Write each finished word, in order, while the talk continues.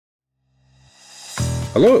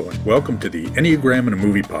Hello, and welcome to the Enneagram in a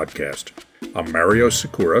Movie podcast. I'm Mario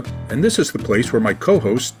Sakura, and this is the place where my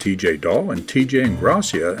co-hosts TJ Dahl and TJ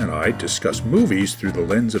Ingracia and I discuss movies through the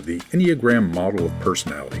lens of the Enneagram model of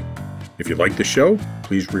personality. If you like the show,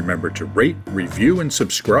 please remember to rate, review, and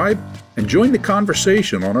subscribe, and join the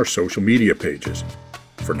conversation on our social media pages.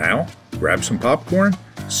 For now, grab some popcorn,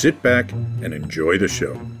 sit back, and enjoy the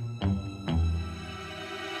show.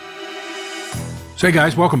 So hey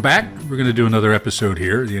guys, welcome back. We're going to do another episode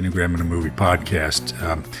here, the Enneagram in a Movie podcast.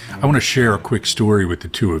 I want to share a quick story with the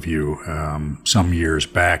two of you. Some years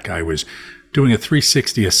back, I was doing a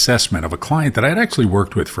 360 assessment of a client that I had actually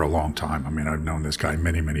worked with for a long time. I mean, I've known this guy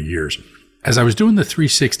many, many years. As I was doing the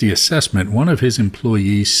 360 assessment, one of his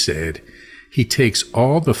employees said he takes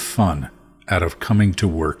all the fun out of coming to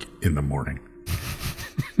work in the morning.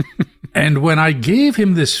 And when I gave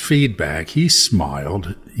him this feedback, he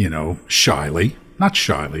smiled, shyly. Not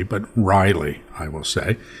shyly, but wryly, I will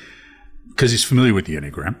say, because he's familiar with the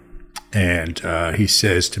Enneagram. And he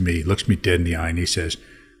says to me, looks me dead in the eye, and he says,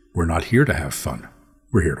 "We're not here to have fun.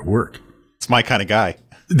 We're here to work." It's my kind of guy.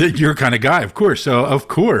 Your kind of guy, of course. So, of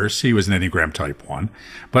course, he was an Enneagram Type 1.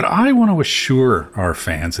 But I want to assure our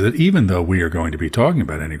fans that even though we are going to be talking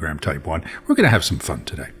about Enneagram Type 1, we're going to have some fun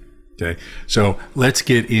today. Okay? So let's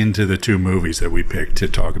get into the two movies that we picked to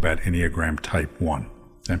talk about Enneagram Type 1.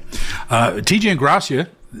 Okay. TJ and Gracia,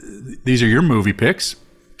 these are your movie picks,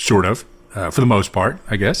 sort of, for the most part,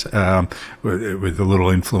 I guess, with a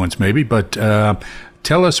little influence maybe. But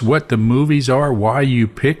tell us what the movies are, why you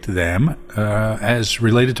picked them as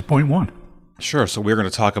related to point one. Sure. So we're going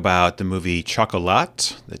to talk about the movie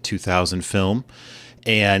Chocolat, the 2000 film,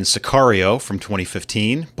 and Sicario from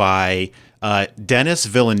 2015 by Denis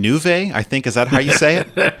Villeneuve, I think. Is that how you say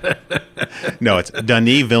it? No, it's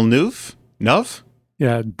Denis Villeneuve. Neuve?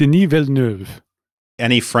 Yeah, Denis Villeneuve.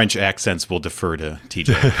 Any French accents will defer to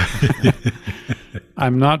TJ.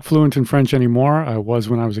 I'm not fluent in French anymore. I was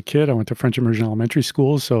when I was a kid. I went to French immersion elementary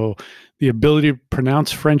school, so the ability to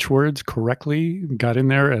pronounce French words correctly got in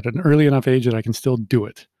there at an early enough age that I can still do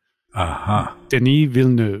it. Uh-huh. Denis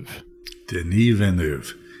Villeneuve. Denis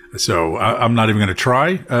Villeneuve. So I'm not even going to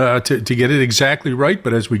try to get it exactly right,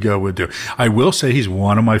 but as we go, we'll do. I will say he's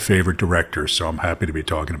one of my favorite directors, so I'm happy to be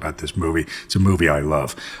talking about this movie. It's a movie I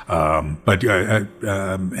love. But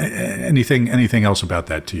anything else about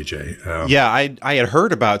that, TJ? Yeah, I had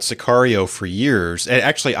heard about Sicario for years. And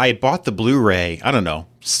actually, I had bought the Blu-ray, I don't know,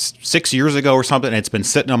 6 years ago or something, and it's been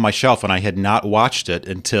sitting on my shelf, and I had not watched it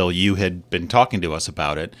until you had been talking to us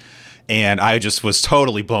about it. And I just was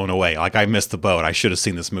totally blown away. Like, I missed the boat. I should have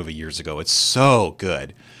seen this movie years ago. It's so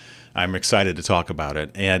good. I'm excited to talk about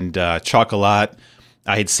it. And Chocolat,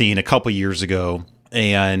 I had seen a couple years ago,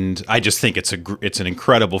 and I just think it's an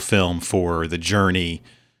incredible film for the journey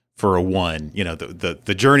for a one.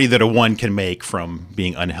 The journey that a one can make from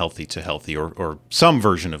being unhealthy to healthy, or some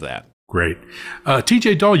version of that. Great.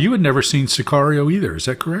 TJ Dahl, you had never seen Sicario either. Is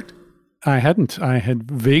that correct? I hadn't. I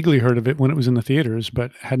had vaguely heard of it when it was in the theaters,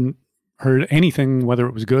 but hadn't heard anything, whether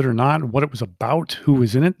it was good or not, what it was about, who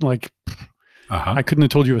was in it. I couldn't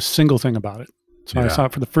have told you a single thing about it. So yeah. I saw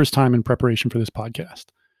it for the first time in preparation for this podcast.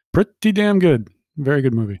 Pretty damn good. Very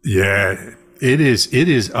good movie. Yeah, it is. It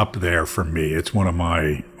is up there for me. It's one of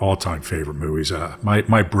my all-time favorite movies.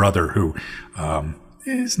 My brother, who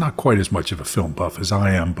is not quite as much of a film buff as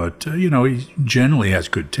I am, but he generally has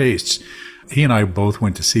good tastes. He and I both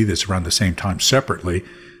went to see this around the same time separately,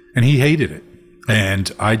 and he hated it.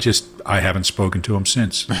 And I haven't spoken to him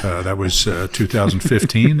since. That was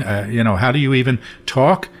 2015. How do you even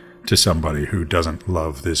talk to somebody who doesn't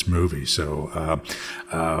love this movie? So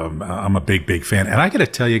I'm a big fan. And I got to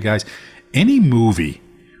tell you guys, any movie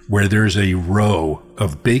where there's a row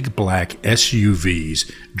of big black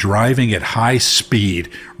SUVs driving at high speed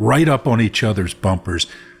right up on each other's bumpers,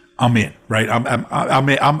 I'm in, right?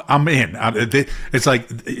 I'm in. It's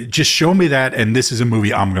like, just show me that, and this is a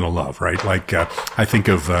movie I'm going to love, right? Like, I think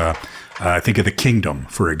of The Kingdom,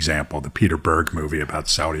 for example, the Peter Berg movie about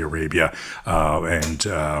Saudi Arabia, and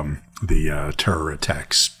the terror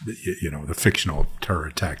attacks, the fictional terror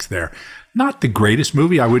attacks there. Not the greatest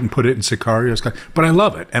movie. I wouldn't put it in Sicario's, but I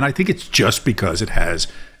love it. And I think it's just because it has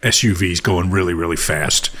SUVs going really, really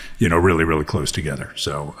fast, really, really close together.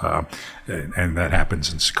 So, and that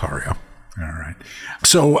happens in Sicario. All right.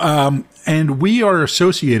 So, and we are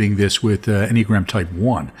associating this with Enneagram Type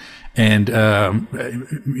 1. And,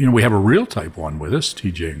 we have a real Type 1 with us,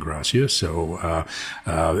 TJ and Gracia. So,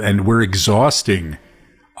 and we're exhausting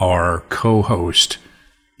our co-host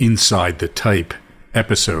inside the type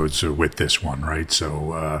episodes with this one, right?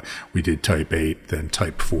 So we did type 8, then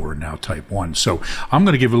type 4, and now type 1. So I'm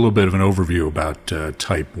going to give a little bit of an overview about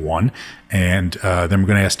type 1, and then we're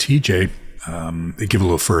going to ask TJ to give a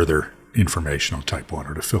little further information on type 1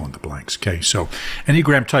 or to fill in the blanks. Okay, so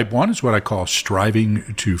Enneagram type 1 is what I call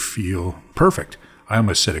striving to feel perfect. I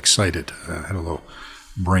almost said excited. I had a little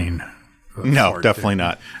brain no, definitely there.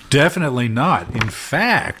 not. Definitely not. In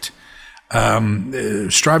fact,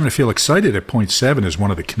 striving to feel excited at point 7 is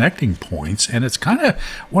one of the connecting points, and it's kind of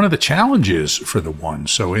one of the challenges for the one.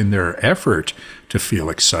 So in their effort to feel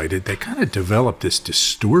excited, they kind of develop this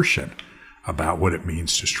distortion about what it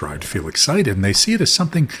means to strive to feel excited, and they see it as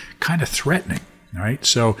something kind of threatening, right?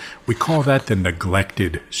 So we call that the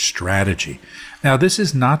neglected strategy. Now, this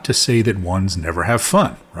is not to say that ones never have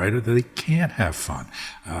fun, right? Or that they can't have fun.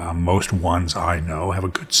 Most ones I know have a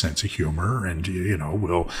good sense of humor and,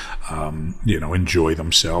 will, enjoy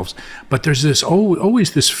themselves. But there's this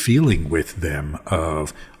always this feeling with them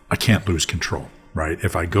of, I can't lose control, right?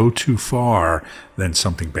 If I go too far, then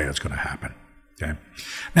something bad's going to happen. Okay.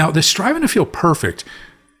 Now, the striving to feel perfect,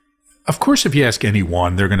 of course, if you ask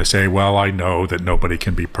anyone, they're going to say, well, I know that nobody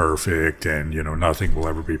can be perfect and, nothing will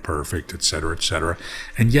ever be perfect, et cetera, et cetera.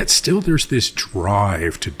 And yet still there's this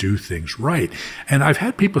drive to do things right. And I've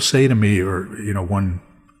had people say to me, or, one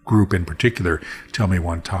group in particular tell me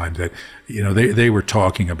one time that, they were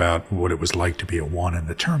talking about what it was like to be a one. And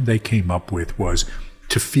the term they came up with was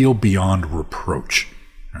to feel beyond reproach.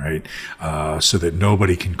 Right, so that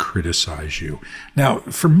nobody can criticize you. Now,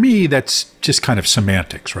 for me, that's just kind of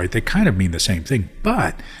semantics, right? They kind of mean the same thing,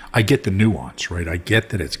 but I get the nuance, right? I get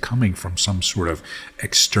that it's coming from some sort of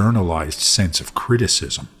externalized sense of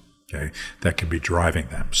criticism, okay, that can be driving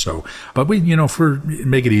them. So, but we, for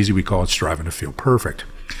make it easy, we call it striving to feel perfect.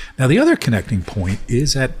 Now, the other connecting point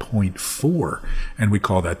is at point 4, and we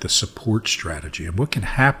call that the support strategy. And what can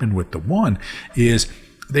happen with the one is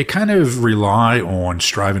they kind of rely on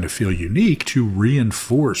striving to feel unique to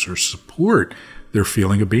reinforce or support their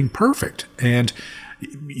feeling of being perfect. And,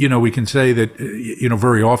 we can say that,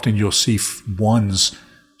 very often you'll see ones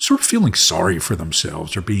sort of feeling sorry for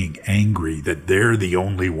themselves or being angry that they're the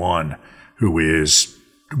only one who is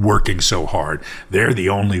working so hard. They're the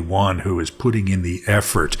only one who is putting in the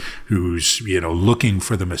effort, who's, looking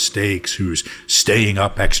for the mistakes, who's staying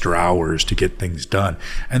up extra hours to get things done.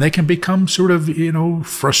 And they can become sort of,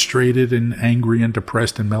 frustrated and angry and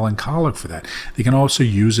depressed and melancholic for that. They can also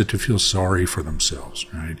use it to feel sorry for themselves,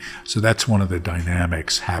 right? So that's one of the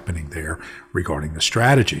dynamics happening there regarding the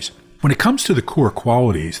strategies. When it comes to the core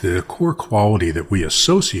qualities, the core quality that we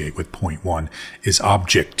associate with point 1 is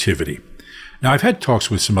objectivity. Now, I've had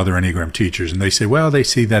talks with some other Enneagram teachers, and they say, well, they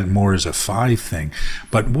see that more as a 5 thing.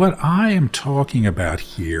 But what I am talking about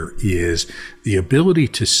here is the ability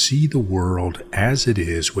to see the world as it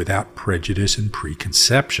is without prejudice and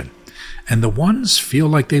preconception. And the ones feel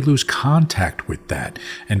like they lose contact with that.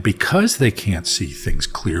 And because they can't see things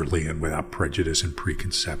clearly and without prejudice and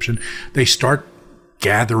preconception, they start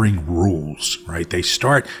gathering rules, right? They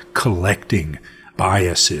start collecting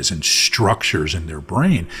biases and structures in their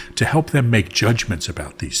brain to help them make judgments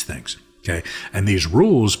about these things. Okay. And these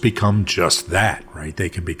rules become just that, right? They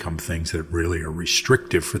can become things that really are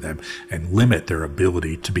restrictive for them and limit their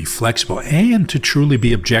ability to be flexible and to truly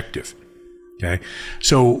be objective. Okay.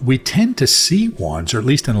 So we tend to see ones, or at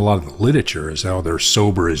least in a lot of the literature, as how they're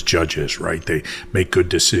sober as judges, right? They make good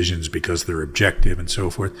decisions because they're objective and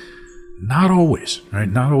so forth. Not always, right?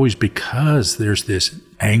 Not always, because there's this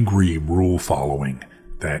angry rule following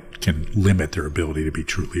that can limit their ability to be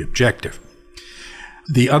truly objective.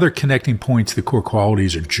 The other connecting points, the core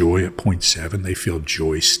qualities, are joy at point 7. They feel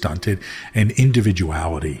joy stunted, and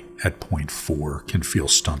individuality at point 4 can feel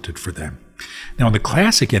stunted for them. Now, in the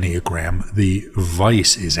classic Enneagram, the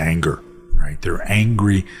vice is anger, right? They're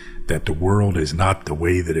angry that the world is not the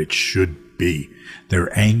way that it should be.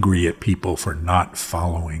 They're angry at people for not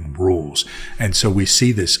following rules. And so we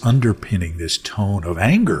see this underpinning this tone of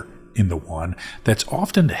anger in the one that's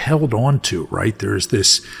often held on to, right? There's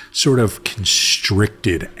this sort of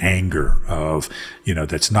constricted anger of,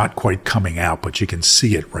 that's not quite coming out, but you can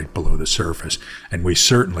see it right below the surface. And we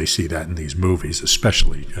certainly see that in these movies,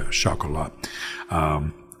 especially Chocolat.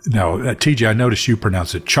 Now, TJ, I noticed you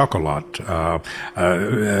pronounce it chocolat.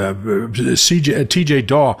 TJ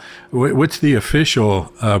Daw, what's the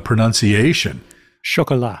official pronunciation?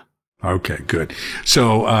 Chocolat. Okay, good.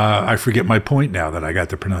 So I forget my point now that I got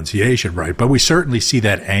the pronunciation right, but we certainly see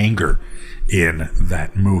that anger in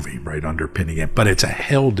that movie, right, underpinning it. But it's a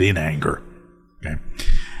held-in anger. Okay,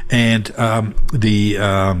 and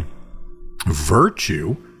the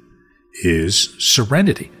virtue is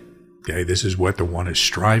serenity. Okay, this is what the one is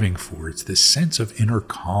striving for. It's this sense of inner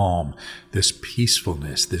calm, this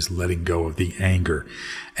peacefulness, this letting go of the anger.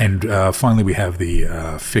 And finally, we have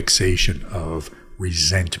the fixation of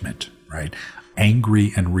resentment, right?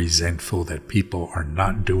 Angry and resentful that people are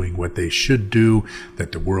not doing what they should do,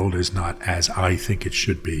 that the world is not as I think it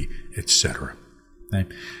should be, etc. Okay?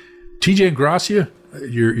 TJ and Gracia,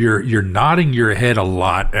 you're nodding your head a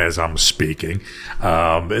lot as I'm speaking.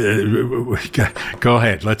 Go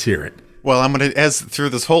ahead, let's hear it. Well, I'm going to, as through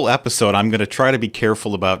this whole episode, I'm going to try to be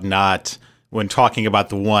careful about not, when talking about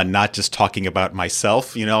the one, not just talking about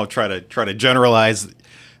myself. Try to generalize.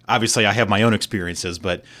 Obviously, I have my own experiences,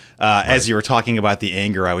 but right. As you were talking about the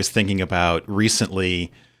anger, I was thinking about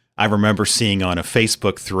recently. I remember seeing on a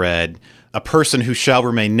Facebook thread a person who shall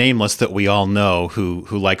remain nameless that we all know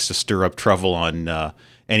who likes to stir up trouble on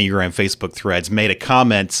Enneagram Facebook threads made a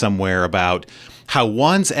comment somewhere about how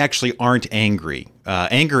ones actually aren't angry.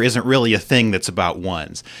 Anger isn't really a thing that's about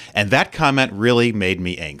ones. And that comment really made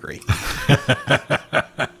me angry.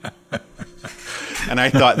 And I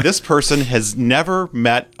thought, this person has never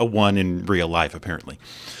met a one in real life, apparently.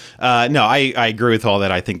 No, I agree with all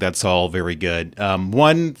that. I think that's all very good.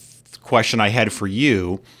 One question I had for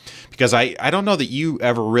you, because I don't know that you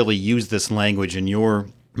ever really use this language in your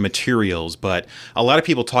materials, but a lot of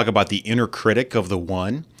people talk about the inner critic of the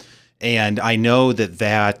one. And I know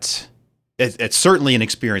that it's certainly an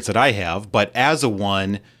experience that I have, but as a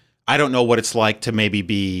one, I don't know what it's like to maybe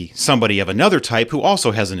be somebody of another type who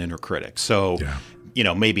also has an inner critic. So,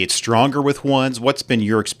 maybe it's stronger with ones. What's been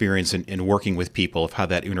your experience in working with people of how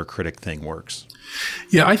that inner critic thing works?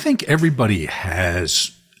 Yeah, I think everybody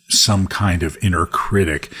has some kind of inner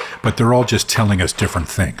critic, but they're all just telling us different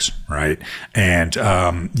things, right? And,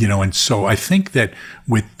 and so I think that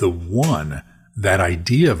with the one, that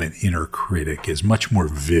idea of an inner critic is much more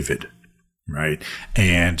vivid, right?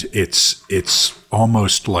 And it's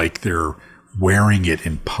almost like they're wearing it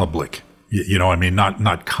in public.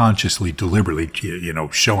 Not consciously, deliberately,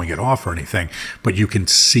 showing it off or anything, but you can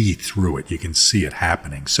see through it. You can see it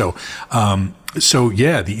happening. So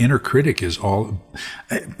the inner critic is all,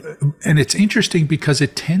 and it's interesting because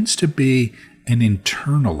it tends to be an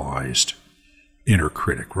internalized inner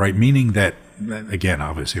critic, right? Meaning that, again,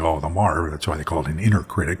 obviously all of them are, that's why they call it an inner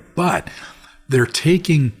critic, but they're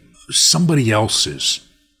taking somebody else's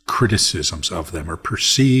criticisms of them or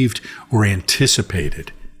perceived or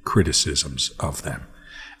anticipated criticisms of them.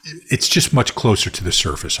 It's just much closer to the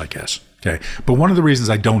surface, I guess. Okay. But one of the reasons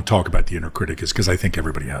I don't talk about the inner critic is because I think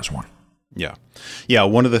everybody has one. Yeah. Yeah.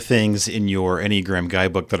 One of the things in your Enneagram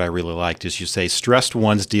guidebook that I really liked is you say stressed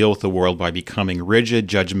ones deal with the world by becoming rigid,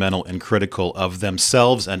 judgmental, and critical of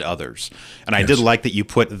themselves and others. And I did like that you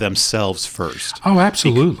put themselves first. Oh,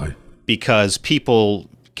 absolutely. Because people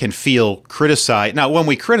can feel criticized. Now, when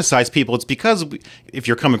we criticize people, it's because if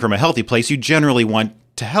you're coming from a healthy place, you generally want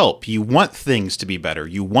to help. You want things to be better.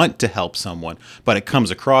 You want to help someone, but it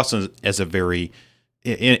comes across as a very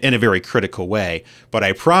in a very critical way. But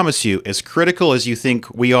I promise you, as critical as you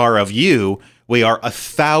think we are of you, we are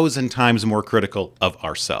 1,000 times more critical of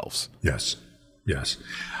ourselves. Yes.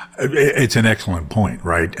 It's an excellent point,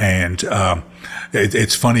 right? And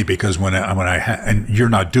it's funny because when I and you're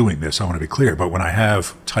not doing this, I want to be clear, but when I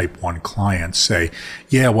have type 1 clients say,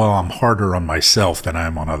 yeah, well, I'm harder on myself than I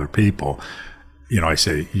am on other people, I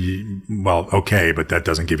say, well, okay, but that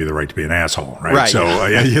doesn't give you the right to be an asshole, right? Right. So,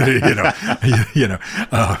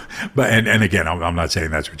 but and again, I'm not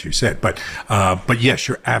saying that's what you said, but yes,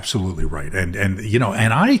 you're absolutely right, and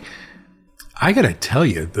I got to tell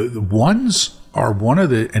you, the ones are one of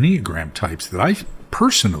the Enneagram types that I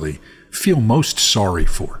personally feel most sorry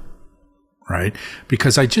for, right?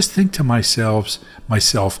 Because I just think to myself,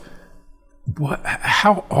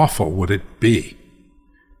 how awful would it be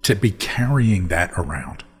to be carrying that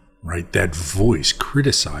around, right? That voice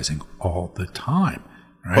criticizing all the time,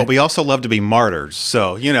 right? But we also love to be martyrs,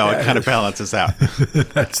 so it kind of balances out.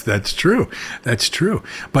 That's true. That's true.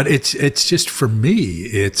 But it's just for me,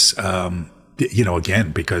 it's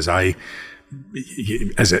again, because my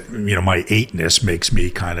 8-ness makes me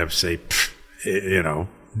kind of say, I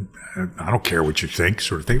don't care what you think,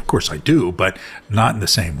 sort of thing. Of course I do, but not in the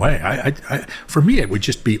same way. For me, it would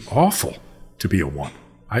just be awful to be a 1.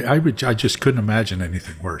 I just couldn't imagine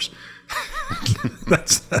anything worse.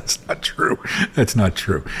 That's not true. That's not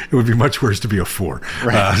true. It would be much worse to be a 4.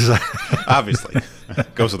 Right. Obviously.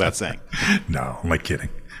 Goes without saying. No, only kidding.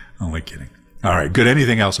 All right, good.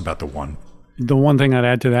 Anything else about the 1? The one thing I'd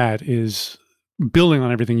add to that is building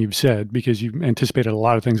on everything you've said, because you anticipated a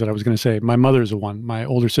lot of things that I was going to say. My mother is a 1. My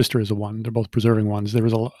older sister is a 1. They're both preserving 1s. There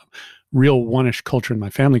was a real 1-ish culture in my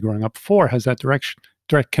family growing up. 4 has that direction.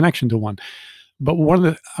 direct connection to one. But one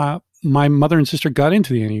of the, my mother and sister got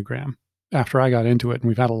into the Enneagram after I got into it, and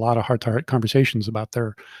we've had a lot of heart-to-heart conversations about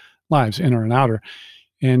their lives, inner and outer.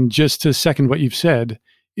 And just to second what you've said,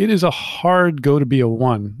 it is a hard go to be a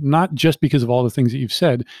 1, not just because of all the things that you've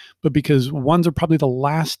said, but because 1s are probably the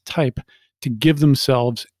last type to give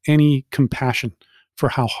themselves any compassion for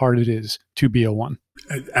how hard it is to be a 1.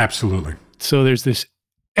 Absolutely. So there's this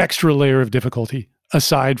extra layer of difficulty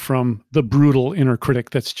aside from the brutal inner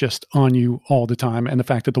critic that's just on you all the time, and the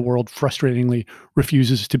fact that the world frustratingly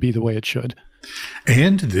refuses to be the way it should.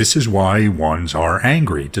 And this is why 1s are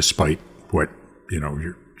angry, despite what,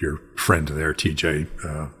 your friend there,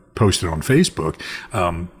 TJ, posted on Facebook.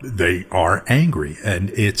 They are angry,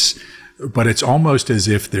 and but it's almost as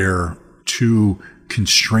if they're too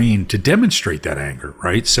constrained to demonstrate that anger,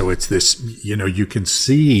 right? So it's this, you can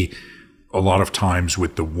see a lot of times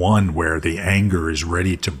with the 1 where the anger is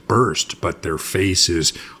ready to burst, but their face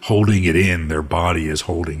is holding it in, their body is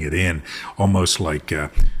holding it in, almost like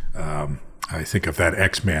I think of that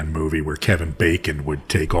X-Men movie where Kevin Bacon would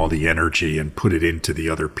take all the energy and put it into the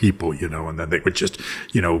other people, and then they would just,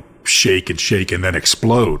 shake and shake and then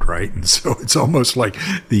explode, right? And so it's almost like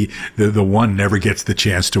the 1 never gets the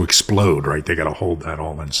chance to explode, right? They got to hold that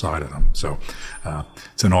all inside of them. So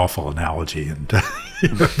it's an awful analogy, and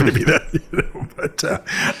maybe that, but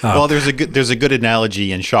well, there's a good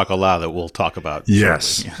analogy in Chocolat that we'll talk about.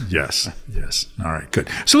 Yes, shortly. yes. All right, good.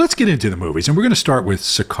 So let's get into the movies, and we're going to start with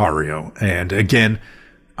Sicario. And again,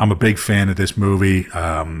 I'm a big fan of this movie.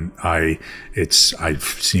 I've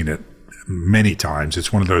seen it many times.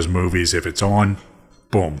 It's one of those movies, if it's on,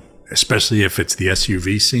 boom. Especially if it's the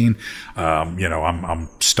SUV scene, I'm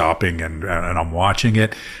stopping and I'm watching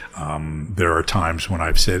it. There are times when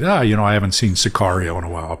I've said, I haven't seen Sicario in a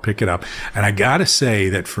while. I'll pick it up. And I got to say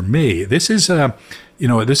that for me, the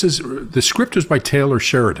script is by Taylor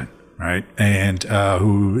Sheridan, right? And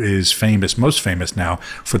who is most famous now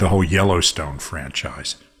for the whole Yellowstone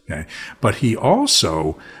franchise. Okay, but he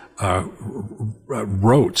also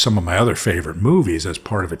wrote some of my other favorite movies as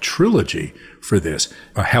part of a trilogy for this.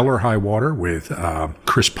 Hell or High Water with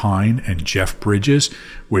Chris Pine and Jeff Bridges,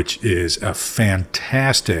 which is a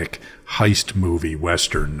fantastic heist movie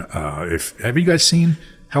Western. Have you guys seen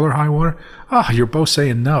Hell or High Water? Oh, you're both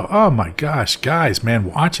saying no. Oh my gosh, guys,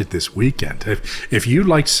 man, watch it this weekend. If you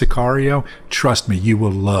like Sicario, trust me, you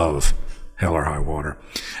will love Hell or High Water.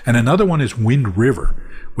 And another one is Wind River,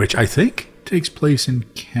 which I think takes place in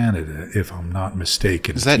Canada, if I'm not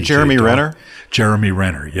mistaken. Is that Jeremy Renner? Jeremy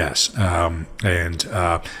Renner, yes. And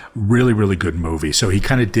really, really good movie. So he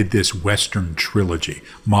kind of did this Western trilogy,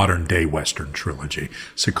 modern day Western trilogy.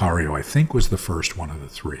 Sicario, I think, was the first one of the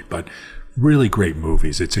 3, but really great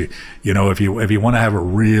movies. It's if you want to have a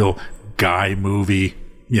real guy movie,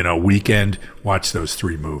 weekend, watch those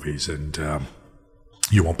 3 movies, and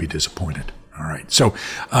you won't be disappointed. All right. So,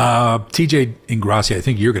 TJ Ingrassi, I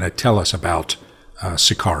think you're going to tell us about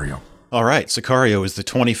Sicario. All right. Sicario is the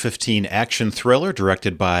 2015 action thriller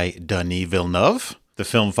directed by Denis Villeneuve. The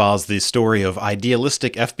film follows the story of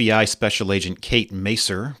idealistic FBI special agent Kate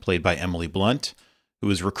Macer, played by Emily Blunt,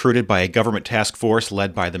 who is recruited by a government task force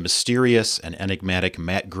led by the mysterious and enigmatic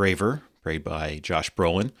Matt Graver, played by Josh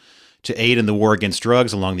Brolin, to aid in the war against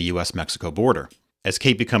drugs along the U.S.-Mexico border. As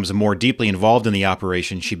Kate becomes more deeply involved in the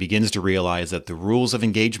operation, she begins to realize that the rules of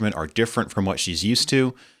engagement are different from what she's used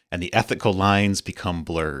to, and the ethical lines become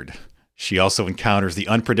blurred. She also encounters the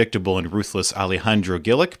unpredictable and ruthless Alejandro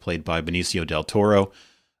Gillick, played by Benicio del Toro,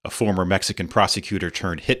 a former Mexican prosecutor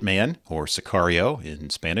turned hitman, or Sicario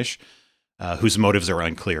in Spanish, whose motives are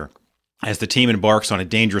unclear. As the team embarks on a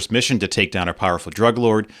dangerous mission to take down a powerful drug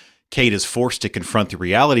lord, Kate is forced to confront the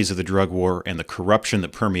realities of the drug war and the corruption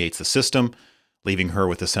that permeates the system, leaving her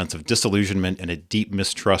with a sense of disillusionment and a deep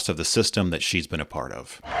mistrust of the system that she's been a part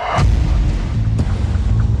of.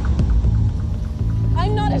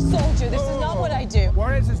 I'm not a soldier. This is not what I do.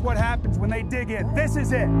 What is what happens when they dig in. This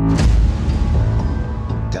is it.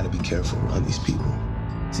 Gotta be careful around these people.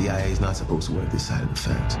 CIA is not supposed to work this side of the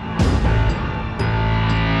fence.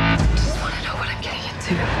 I just want to know what I'm getting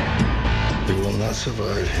into. They will not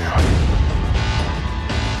survive here.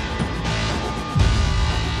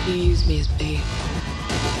 You use me as bait.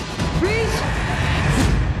 Freeze!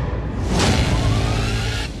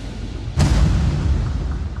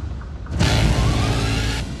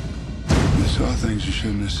 You saw things you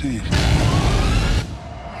shouldn't have seen. He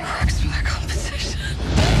works for the competition.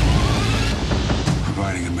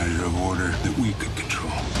 Providing a measure of order that we could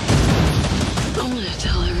control. I'm gonna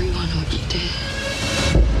tell everyone what you did.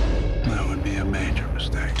 That would be a major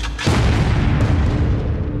mistake.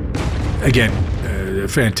 Again, a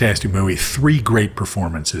fantastic movie. 3 great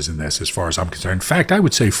performances in this, as far as I'm concerned. In fact, I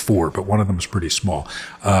would say 4, but one of them is pretty small.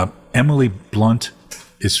 Emily Blunt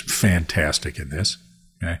is fantastic in this.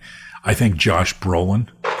 Okay? I think Josh Brolin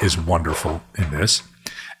is wonderful in this.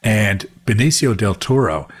 And Benicio del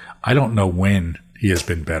Toro, I don't know when he has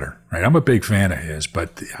been better, right? I'm a big fan of his,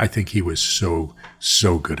 but I think he was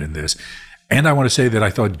so good in this. And I want to say that I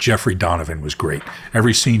thought Jeffrey Donovan was great.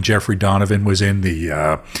 Every scene Jeffrey Donovan was in,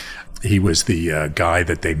 he was the guy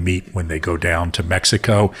that they meet when they go down to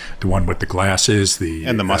Mexico, the one with the glasses,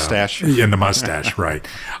 and the mustache. And the mustache, right.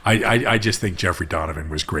 I just think Jeffrey Donovan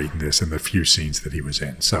was great in this and the few scenes that he was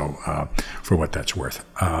in. So for what that's worth.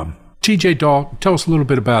 TJ Dahl, tell us a little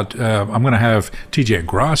bit about, I'm going to have TJ and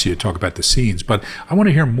Gracia talk about the scenes, but I want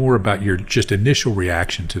to hear more about your just initial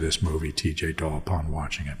reaction to this movie, TJ Dahl, upon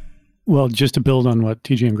watching it. Well, just to build on what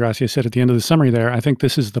TJ and Gracia said at the end of the summary there, I think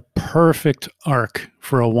this is the perfect arc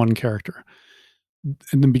for a one character.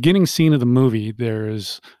 In the beginning scene of the movie,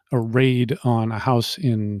 there's a raid on a house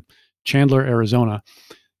in Chandler, Arizona,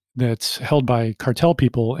 that's held by cartel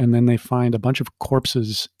people, and then they find a bunch of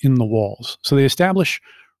corpses in the walls. So they establish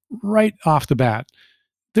right off the bat,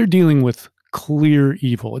 they're dealing with clear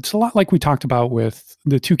evil. It's a lot like we talked about with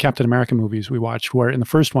the 2 Captain America movies we watched, where in the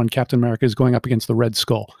first one, Captain America is going up against the Red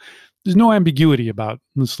Skull. There's no ambiguity about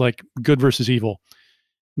it's like good versus evil.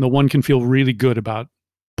 No one can feel really good about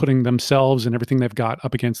putting themselves and everything they've got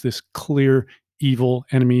up against this clear evil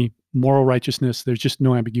enemy, moral righteousness. There's just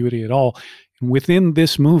no ambiguity at all. And within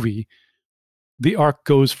this movie, the arc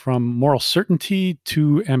goes from moral certainty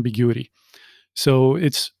to ambiguity. So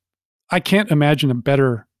I can't imagine a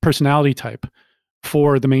better personality type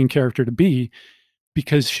for the main character to be,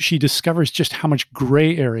 because she discovers just how much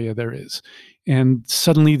gray area there is. And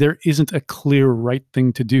suddenly there isn't a clear right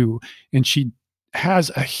thing to do. And she has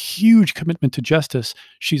a huge commitment to justice.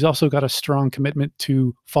 She's also got a strong commitment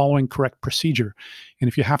to following correct procedure. And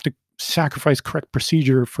if you have to sacrifice correct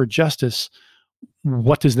procedure for justice,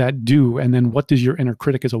 what does that do? And then what does your inner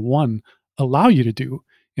critic as a one allow you to do?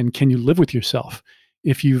 And can you live with yourself?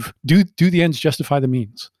 If you've do the ends justify the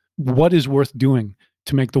means? What is worth doing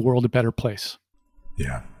to make the world a better place?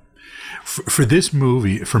 Yeah. For this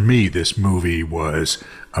movie, for me, this movie was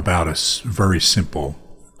about a very simple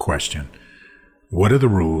question. What are the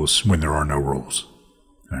rules when there are no rules?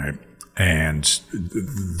 Right? And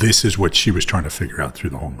this is what she was trying to figure out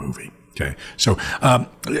through the whole movie. Okay. So,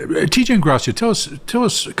 TJ and Gracia, tell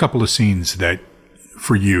us a couple of scenes that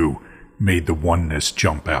for you made the oneness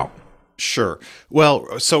jump out. Sure.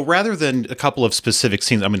 Well, so rather than a couple of specific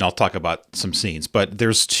scenes, I mean, I'll talk about some scenes, but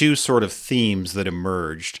there's 2 sort of themes that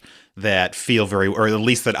emerged that feel very, or at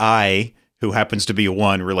least that I, who happens to be a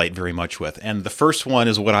one, relate very much with. And the first one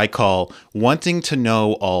is what I call wanting to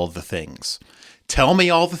know all the things. Tell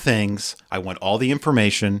me all the things. I want all the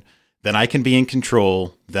information. Then I can be in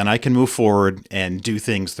control. Then I can move forward and do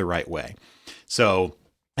things the right way. So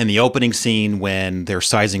in the opening scene, when they're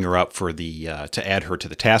sizing her up for to add her to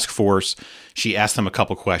the task force, she asks them a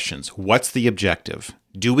couple questions. What's the objective?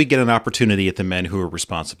 Do we get an opportunity at the men who are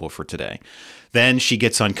responsible for today? Then she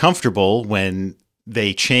gets uncomfortable when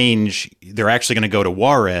they change. They're actually going to go to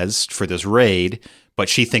Juarez for this raid, but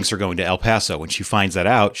she thinks they're going to El Paso. When she finds that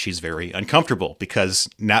out, she's very uncomfortable because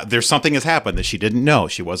now there's something has happened that she didn't know.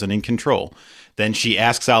 She wasn't in control. Then she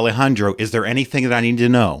asks Alejandro, is there anything that I need to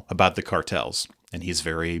know about the cartels? And he's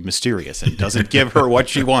very mysterious and doesn't give her what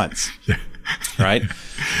she wants. Right?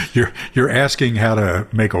 You're asking how to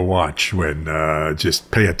make a watch when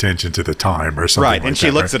just pay attention to the time or something. Right. And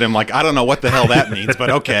she looks at him like, I don't know what the hell that means, but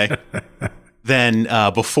okay. Then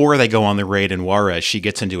before they go on the raid in Juarez, she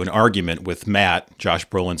gets into an argument with Matt, Josh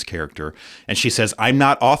Brolin's character, and she says, I'm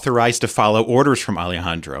not authorized to follow orders from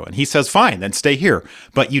Alejandro. And he says, fine, then stay here.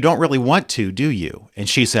 But you don't really want to, do you? And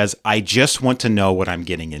she says, I just want to know what I'm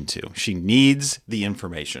getting into. She needs the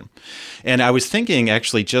information. And I was thinking,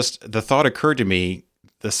 actually, just the thought occurred to me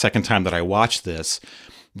the second time that I watched this,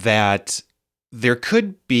 that there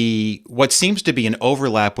could be what seems to be an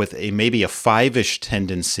overlap with maybe a 5-ish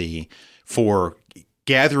tendency for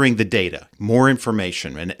gathering the data, more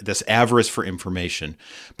information, and this avarice for information.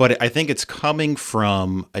 But I think it's coming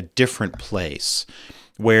from a different place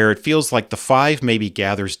where it feels like the 5 maybe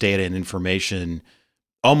gathers data and information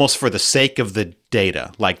almost for the sake of the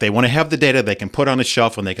data. Like they want to have the data they can put on a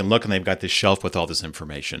shelf and they can look and they've got this shelf with all this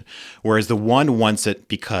information. Whereas the 1 wants it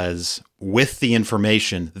because with the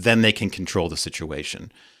information, then they can control the situation.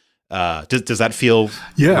 Does that feel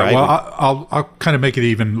right? Well, I'll kind of make it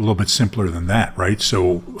even a little bit simpler than that, right?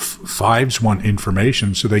 So 5s want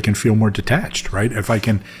information so they can feel more detached, right? If I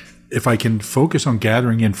can focus on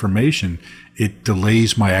gathering information, it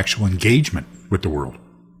delays my actual engagement with the world,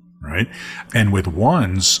 right? And with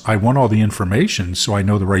ones, I want all the information so I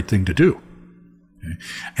know the right thing to do. Okay?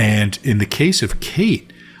 And in the case of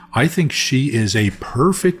Kate, I think she is a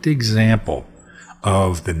perfect example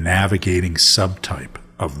of the navigating subtype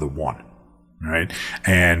of the one, right?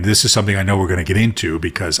 And this is something I know we're going to get into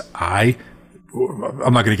because I'm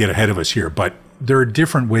not going to get ahead of us here, but there are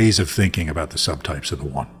different ways of thinking about the subtypes of the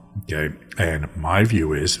one. Okay. And my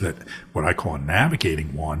view is that what I call a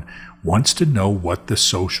navigating one wants to know what the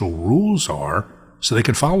social rules are so they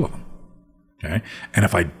can follow them. Okay. And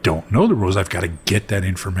if I don't know the rules, I've got to get that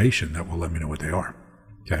information that will let me know what they are.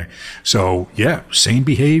 Okay. So yeah, same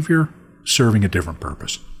behavior, serving a different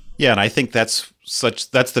purpose. Yeah, and I think that's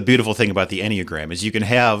the beautiful thing about the Enneagram is you can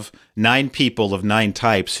have 9 people of 9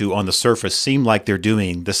 types who on the surface seem like they're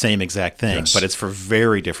doing the same exact thing, Yes. but it's for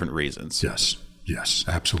very different reasons. Yes,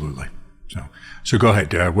 absolutely. So go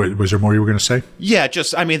ahead. Was there more you were going to say? Yeah,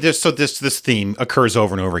 this theme occurs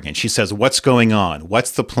over and over again. She says, "What's going on?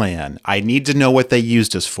 What's the plan? I need to know what they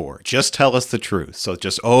used us for. Just tell us the truth." So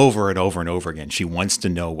just over and over and over again, she wants to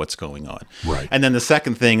know what's going on. Right. And then the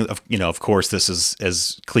second thing, of course, this is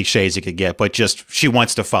as cliche as you could get, but just she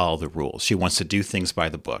wants to follow the rules. She wants to do things by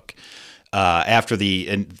the book. After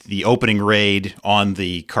the opening raid on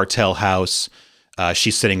the cartel house,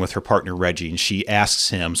 she's sitting with her partner, Reggie, and she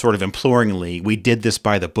asks him sort of imploringly, "We did this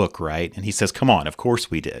by the book, right?" And he says, "Come on, of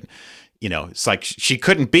course we did." It's like she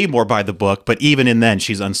couldn't be more by the book, but even in then,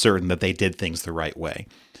 she's uncertain that they did things the right way.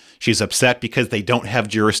 She's upset because they don't have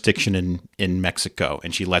jurisdiction in Mexico,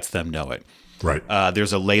 and she lets them know it. Right.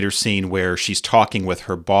 There's a later scene where she's talking with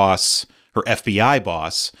her boss, her FBI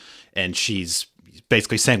boss, and she's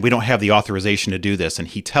basically saying, "We don't have the authorization to do this." And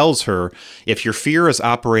he tells her, "If your fear is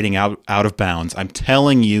operating out of bounds, I'm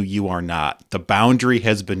telling you, you are not. The boundary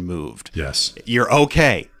has been moved. Yes. You're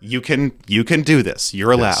okay. You can do this.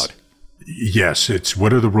 You're allowed." Yes. It's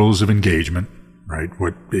what are the rules of engagement, right?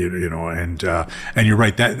 And you're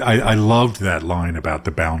right. That I loved that line about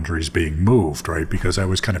the boundaries being moved, right? Because I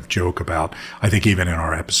was kind of joke about, I think even in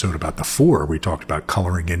our episode about the 4, we talked about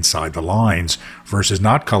coloring inside the lines versus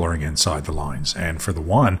not coloring inside the lines. And for the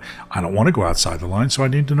one, I don't want to go outside the lines, so I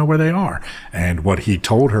need to know where they are. And what he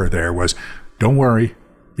told her there was, don't worry.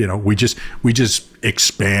 We just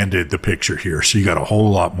expanded the picture here. So you got a whole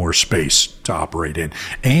lot more space to operate in.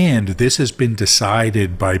 And this has been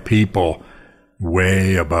decided by people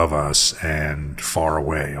way above us and far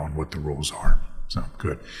away on what the rules are. So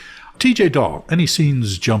good. TJ Dahl, any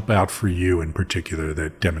scenes jump out for you in particular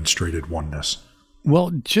that demonstrated oneness? Well,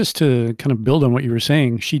 just to kind of build on what you were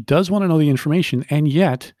saying, she does want to know the information, and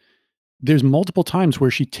yet there's multiple times where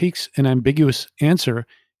she takes an ambiguous answer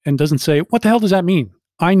and doesn't say, "What the hell does that mean?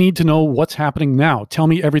 I need to know what's happening now. Tell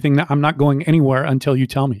me everything. I'm not going anywhere until you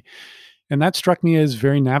tell me." And that struck me as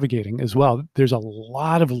very navigating as well. There's a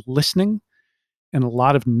lot of listening and a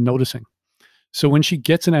lot of noticing. So when she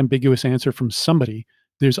gets an ambiguous answer from somebody,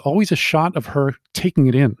 there's always a shot of her taking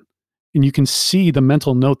it in. And you can see the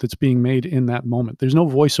mental note that's being made in that moment. There's no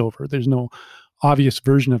voiceover. There's no obvious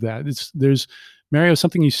version of that. There's Mario,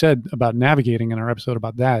 something you said about navigating in our episode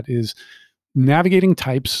about that is navigating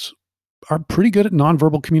types are pretty good at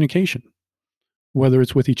nonverbal communication, whether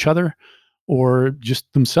it's with each other or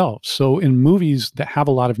just themselves. So in movies that have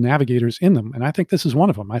a lot of navigators in them, and I think this is one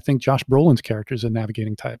of them, I think Josh Brolin's character is a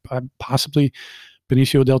navigating type. Possibly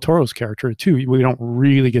Benicio del Toro's character too. We don't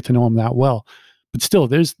really get to know him that well. But still,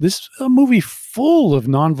 there's a movie full of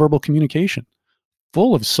nonverbal communication,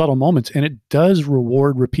 full of subtle moments, and it does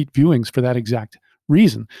reward repeat viewings for that exact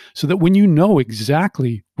reason. So that when you know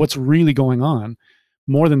exactly what's really going on,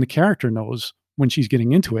 more than the character knows when she's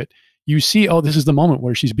getting into it, you see, oh, this is the moment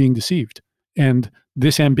where she's being deceived. And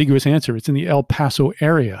this ambiguous answer, it's in the El Paso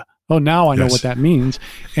area. Oh, now I know what that means.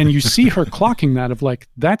 And you see her clocking that of like,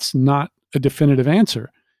 that's not a definitive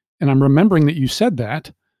answer. And I'm remembering that you said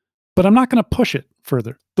that, but I'm not going to push it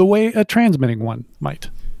further the way a transmitting one might.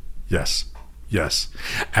 Yes,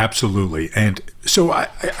 absolutely. And so I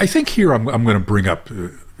think here I'm going to bring up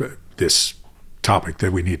this topic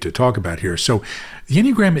that we need to talk about here. So the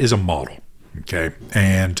Enneagram is a model, okay?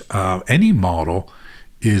 And any model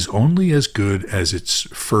is only as good as its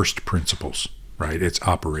first principles, right? Its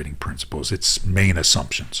operating principles, its main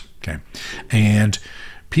assumptions, okay? And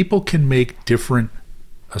people can make different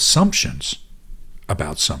assumptions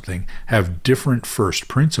about something, have different first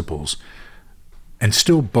principles, and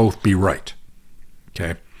still both be right,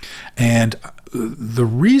 okay? And the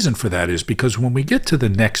reason for that is because when we get to the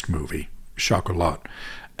next movie, Chocolat,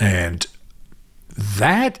 and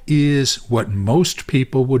that is what most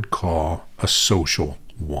people would call a social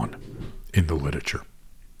one in the literature,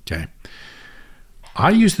 okay?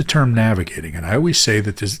 I use the term navigating, and I always say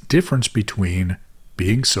that there's a difference between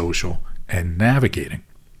being social and navigating.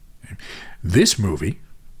 This movie,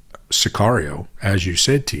 Sicario, as you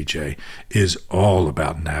said, TJ, is all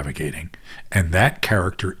about navigating, and that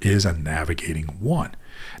character is a navigating one.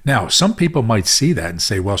 Now, some people might see that and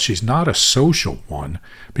say, well, she's not a social one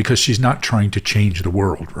because she's not trying to change the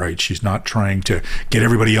world, right? She's not trying to get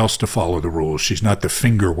everybody else to follow the rules. She's not the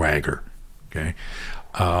finger wagger, okay?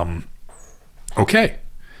 Okay,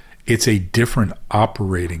 it's a different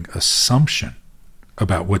operating assumption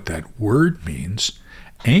about what that word means.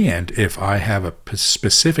 And if I have a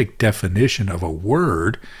specific definition of a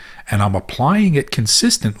word and I'm applying it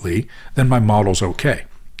consistently, then my model's okay.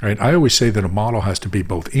 Right? I always say that a model has to be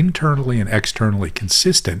both internally and externally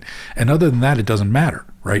consistent, and other than that, it doesn't matter,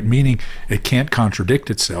 right? Meaning it can't contradict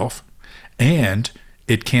itself, and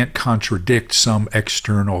it can't contradict some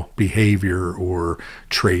external behavior or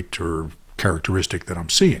trait or characteristic that I'm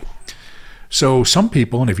seeing. So some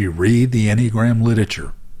people, and if you read the Enneagram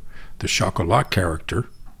literature, the Chocolat character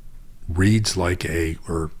reads like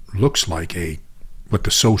or looks like what the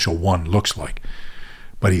social one looks like,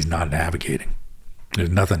 but he's not navigating. There's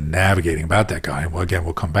nothing navigating about that guy. Well, again,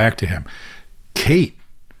 we'll come back to him. Kate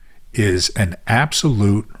is an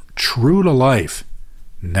absolute, true-to-life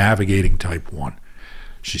navigating type 1.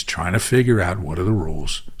 She's trying to figure out what are the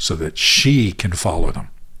rules so that she can follow them.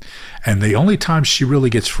 And the only time she really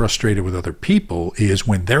gets frustrated with other people is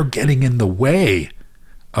when they're getting in the way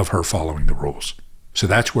of her following the rules. So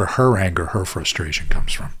that's where her anger, her frustration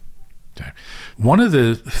comes from. Okay. One of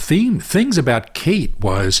the things about Kate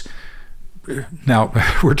was, now,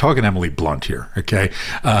 we're talking Emily Blunt here, okay?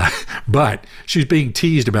 But she's being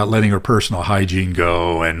teased about letting her personal hygiene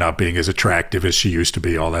go and not being as attractive as she used to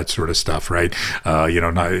be, all that sort of stuff, right?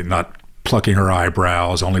 Not plucking her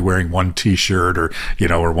eyebrows, only wearing one T-shirt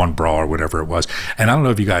or one bra or whatever it was. And I don't know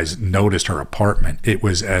if you guys noticed her apartment. It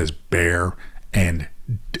was as bare, and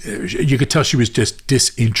you could tell she was just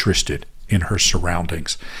disinterested in her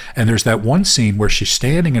surroundings. And there's that one scene where she's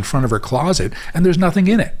standing in front of her closet and there's nothing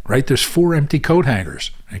in it, right? There's 4 empty coat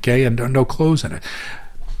hangers, okay, and no clothes in it.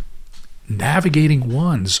 Navigating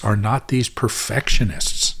ones are not these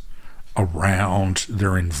perfectionists around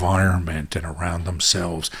their environment and around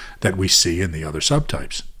themselves that we see in the other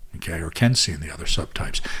subtypes, okay, or can see in the other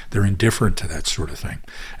subtypes. They're indifferent to that sort of thing.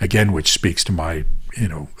 Again, which speaks to my,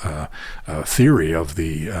 theory of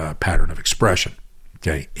the pattern of expression.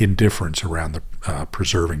 Okay, indifference around the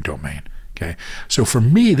preserving domain. Okay, so for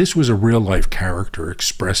me, this was a real life character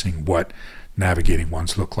expressing what navigating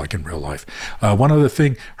ones look like in real life. One other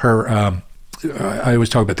thing, I always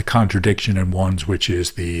talk about the contradiction in ones, which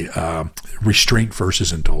is the restraint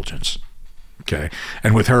versus indulgence. Okay,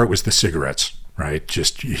 and with her, it was the cigarettes. Right,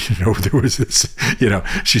 just there was this.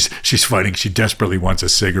 She's fighting. She desperately wants a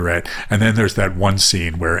cigarette, and then there's that one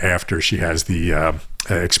scene where after she has the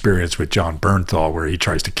experience with John Bernthal, where he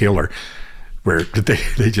tries to kill her, where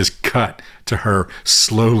they just cut to her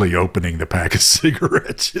slowly opening the pack of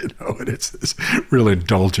cigarettes, and it's this real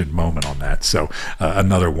indulgent moment on that. So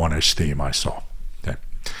another one-ish theme I saw. Okay.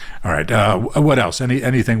 All right. What else?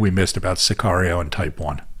 Anything we missed about Sicario and Type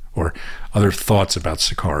 1? Or other thoughts about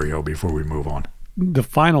Sicario before we move on? The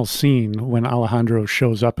final scene when Alejandro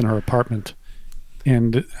shows up in her apartment,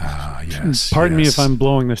 and pardon me if I'm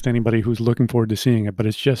blowing this to anybody who's looking forward to seeing it, but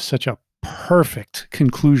it's just such a perfect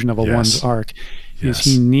conclusion of one's arc. Is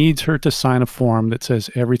he needs her to sign a form that says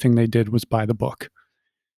everything they did was by the book,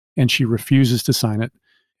 and she refuses to sign it.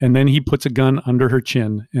 And then he puts a gun under her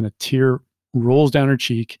chin, and a tear rolls down her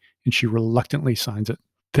cheek, and she reluctantly signs it.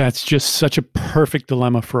 That's just such a perfect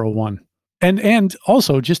dilemma for a 1. And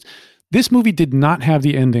also just this movie did not have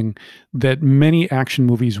the ending that many action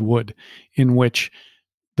movies would, in which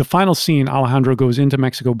the final scene, Alejandro goes into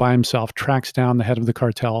Mexico by himself, tracks down the head of the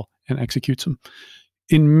cartel, and executes him.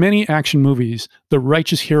 In many action movies, the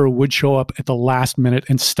righteous hero would show up at the last minute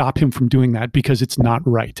and stop him from doing that because it's not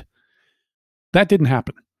right. That didn't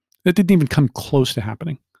happen. That didn't even come close to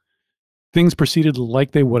happening. Things proceeded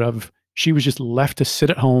like they would have. She was just left to sit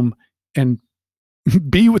at home and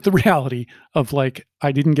be with the reality of, like,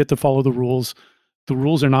 I didn't get to follow the rules. The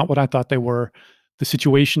rules are not what I thought they were. The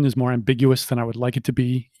situation is more ambiguous than I would like it to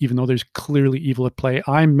be, even though there's clearly evil at play.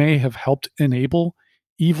 I may have helped enable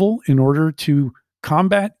evil in order to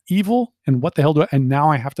combat evil. And what the hell and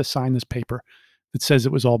now I have to sign this paper that says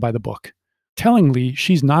it was all by the book. Tellingly,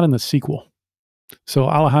 she's not in the sequel. So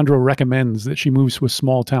Alejandro recommends that she moves to a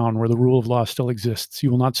small town where the rule of law still exists.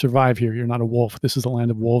 You will not survive here. You're not a wolf. This is the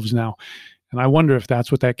land of wolves now. And I wonder if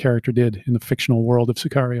that's what that character did in the fictional world of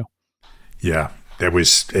Sicario. Yeah,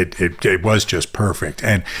 it was just perfect.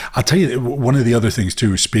 And I'll tell you, one of the other things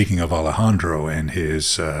too, speaking of Alejandro and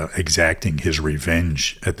his exacting his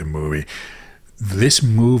revenge at the movie, this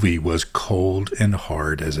movie was cold and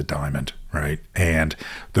hard as a diamond, right? And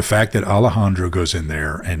the fact that Alejandro goes in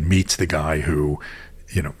there and meets the guy who,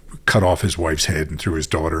 cut off his wife's head and threw his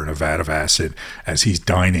daughter in a vat of acid as he's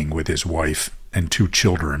dining with his wife and 2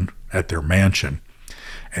 children at their mansion.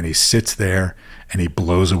 And he sits there and he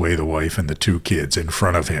blows away the wife and the 2 kids in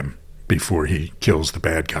front of him before he kills the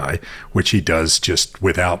bad guy, which he does just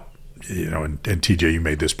without, and TJ, you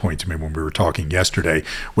made this point to me when we were talking yesterday,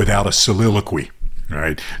 without a soliloquy,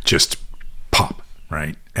 right? Just pop,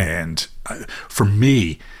 right? And for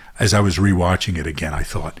me, as I was rewatching it again, I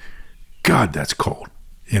thought, God, that's cold.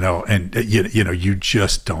 You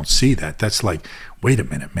just don't see that. That's like, wait a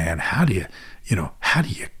minute, man, how do you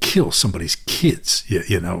kill somebody's kids?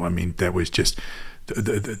 That was just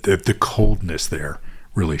the coldness there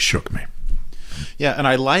really shook me. Yeah, and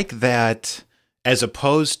I like that as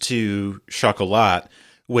opposed to Chocolat,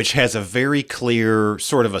 which has a very clear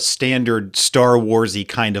sort of a standard Star Wars-y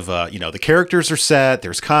kind of the characters are set,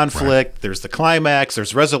 there's conflict, right. There's the climax,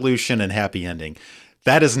 there's resolution and happy ending.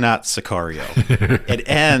 That is not Sicario. It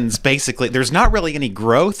ends basically, there's not really any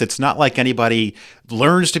growth. It's not like anybody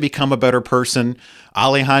learns to become a better person.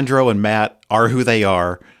 Alejandro and Matt are who they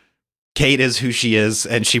are. Kate is who she is,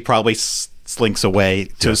 and she probably slinks away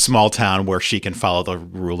to a small town where she can follow the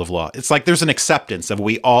rule of law. It's like there's an acceptance of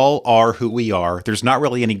we all are who we are. There's not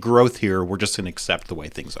really any growth here. We're just going to accept the way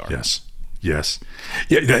things are. Yes.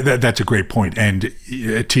 Yeah, that's a great point. And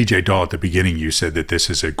TJ Dahl, at the beginning, you said that this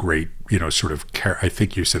is a great, sort of, I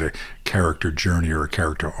think you said a character journey or a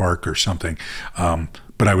character arc or something.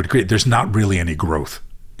 But I would agree, there's not really any growth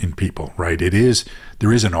in people, right?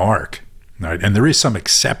 There is an arc, right? And there is some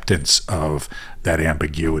acceptance of that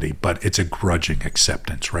ambiguity, but it's a grudging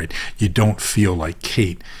acceptance, right? You don't feel like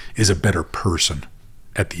Kate is a better person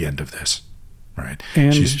at the end of this, right?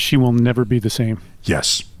 And she will never be the same.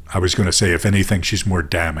 Yes. I was going to say, if anything, she's more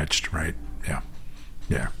damaged, right?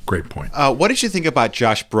 Yeah, great point. What did you think about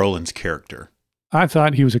Josh Brolin's character? I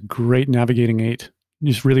thought he was a great navigating 8.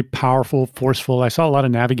 Just really powerful, forceful. I saw a lot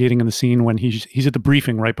of navigating in the scene when he's at the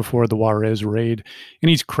briefing right before the Juarez raid, and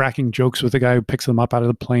he's cracking jokes with the guy who picks them up out of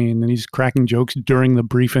the plane, and he's cracking jokes during the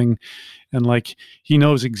briefing, and he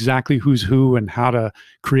knows exactly who's who and how to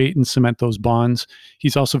create and cement those bonds.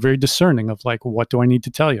 He's also very discerning of what do I need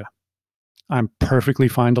to tell you? I'm perfectly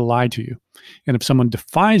fine to lie to you. And if someone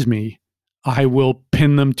defies me, I will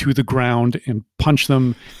pin them to the ground and punch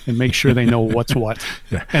them and make sure they know what's what.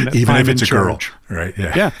 Yeah. And even I'm if it's in a girl, charge. right?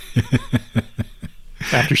 Yeah.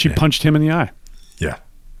 After she punched him in the eye. Yeah.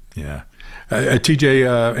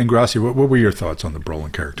 TJ Ingrassi, what were your thoughts on the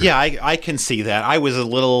Brolin character? Yeah, I can see that. I was a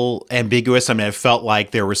little ambiguous. I mean, I felt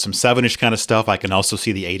like there was some 7-ish kind of stuff. I can also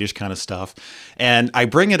see the 8-ish kind of stuff. And I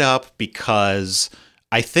bring it up because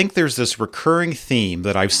I think there's this recurring theme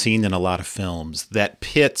that I've seen in a lot of films that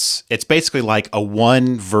pits, it's basically like a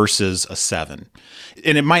 1 versus a 7.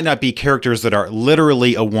 And it might not be characters that are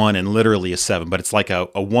literally a 1 and literally a 7, but it's like a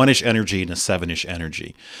 1-ish energy and a 7-ish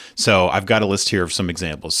energy. So I've got a list here of some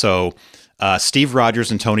examples. So Steve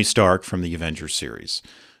Rogers and Tony Stark from the Avengers series.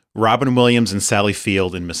 Robin Williams and Sally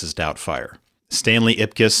Field in Mrs. Doubtfire. Stanley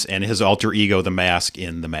Ipkiss and his alter ego, The Mask,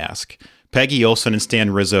 in The Mask. Peggy Olson and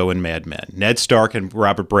Stan Rizzo in Mad Men. Ned Stark and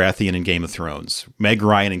Robert Baratheon in Game of Thrones. Meg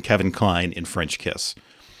Ryan and Kevin Kline in French Kiss.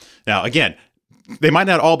 Now, again, they might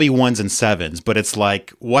not all be 1s and 7s, but it's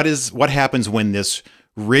like, what happens when this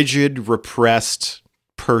rigid, repressed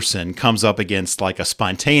person comes up against like a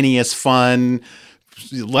spontaneous, fun,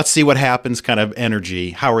 let's see what happens kind of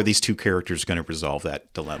energy? How are these two characters going to resolve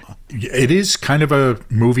that dilemma? It is kind of a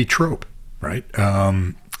movie trope, right?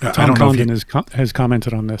 Tom Condon has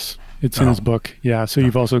commented on this. It's in his book. Yeah. So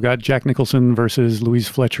you've also got Jack Nicholson versus Louise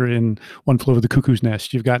Fletcher in One Flew Over the Cuckoo's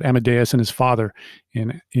Nest. You've got Amadeus and his father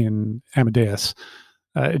in Amadeus.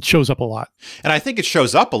 It shows up a lot. And I think it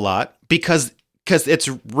shows up a lot because it's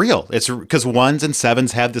real. It's because 1s and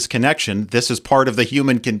 7s have this connection. This is part of the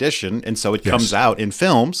human condition. And so it comes out in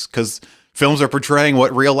films because films are portraying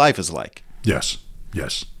what real life is like. Yes.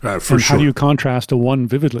 For and sure. How do you contrast a 1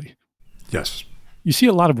 vividly? Yes. You see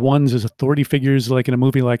a lot of 1s as authority figures, like in a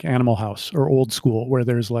movie like Animal House or Old School, where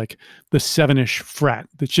there's like the 7-ish frat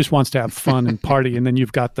that just wants to have fun and party. And then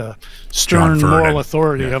you've got the stern moral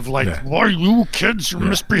authority of why you kids are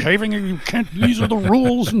misbehaving and you can't, these are the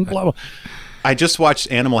rules and blah, blah. I just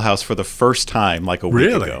watched Animal House for the first time like a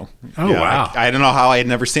week ago. Oh, wow. I don't know how I had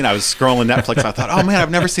never seen it. I was scrolling Netflix. I thought, oh, man,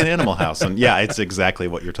 I've never seen Animal House. And yeah, it's exactly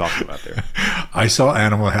what you're talking about there. I saw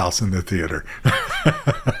Animal House in the theater.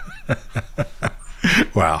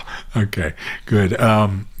 Wow. Okay. Good.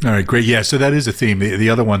 All right. Great. Yeah. So that is a theme. The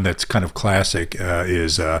other one that's kind of classic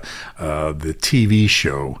is the TV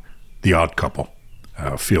show, The Odd Couple,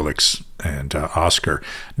 Felix and Oscar.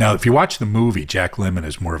 Now, if you watch the movie, Jack Lemmon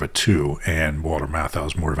is more of a 2 and Walter Matthau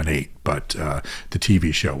is more of an 8. But the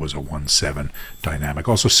TV show was a 1-7 dynamic.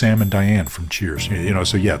 Also, Sam and Diane from Cheers.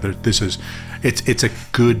 So yeah, it's a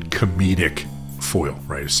good comedic foil,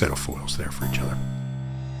 right? A set of foils there for each other.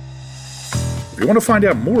 If you want to find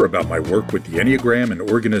out more about my work with the Enneagram and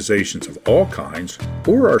organizations of all kinds,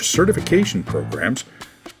 or our certification programs,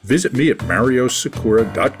 visit me at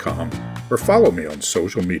mariosakura.com or follow me on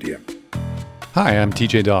social media. Hi, I'm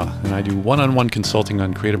TJ Daw, and I do one-on-one consulting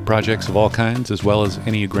on creative projects of all kinds, as well as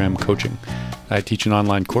Enneagram coaching. I teach an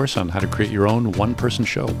online course on how to create your own one-person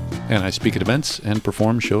show, and I speak at events and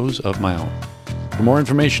perform shows of my own. For more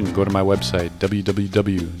information, go to my website,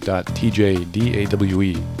 www.tjdawe.ca.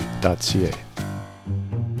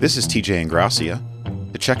 This is TJ Ingracia.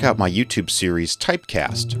 To check out my YouTube series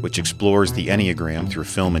Typecast, which explores the Enneagram through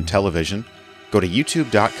film and television, go to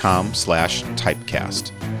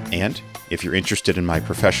youtube.com/typecast. And if you're interested in my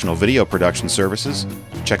professional video production services,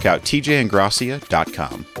 check out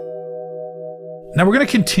tjingracia.com. Now we're going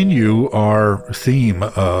to continue our theme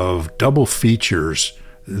of double features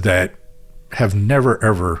that have never,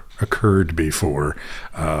 ever occurred before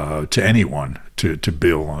to anyone to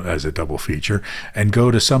bill as a double feature, and go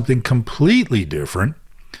to something completely different.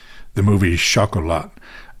 The movie Chocolat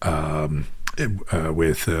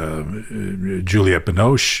with Juliette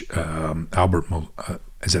Binoche,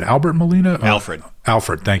 is it Albert Molina? Alfred.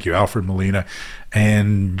 Alfred, thank you. Alfred Molina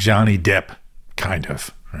and Johnny Depp, kind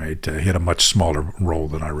of, right? He had a much smaller role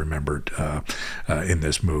than I remembered in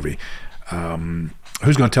this movie.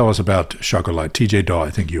 Who's going to tell us about Chocolat? TJ Daw, I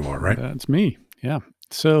think you are, right? That's me, yeah.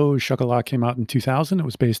 So Chocolat came out in 2000. It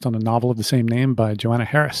was based on a novel of the same name by Joanna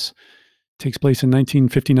Harris. It takes place in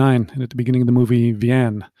 1959, and at the beginning of the movie,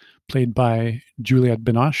 Vianne, played by Juliette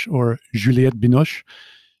Binoche,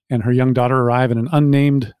 and her young daughter arrive in an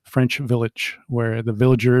unnamed French village where the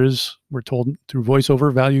villagers, were told through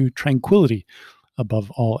voiceover, value tranquility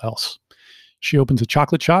above all else. She opens a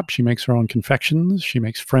chocolate shop. She makes her own confections. She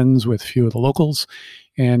makes friends with few of the locals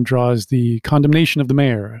and draws the condemnation of the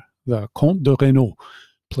mayor, the Comte de Renault,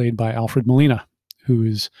 played by Alfred Molina, who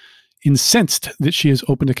is incensed that she has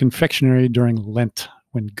opened a confectionery during Lent,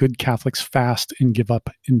 when good Catholics fast and give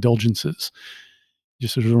up indulgences.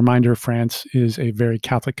 Just as a reminder, France is a very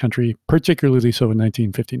Catholic country, particularly so in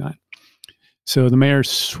 1959. So the mayor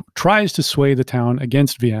tries to sway the town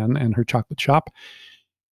against Vianne and her chocolate shop,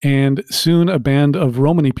 and soon a band of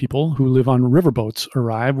Romany people who live on riverboats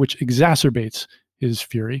arrive, which exacerbates his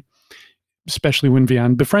fury, especially when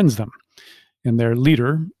Vianne befriends them. And their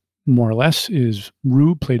leader, more or less, is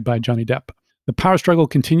Roux, played by Johnny Depp. The power struggle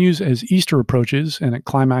continues as Easter approaches, and it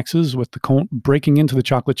climaxes with the Comte breaking into the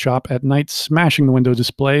chocolate shop at night, smashing the window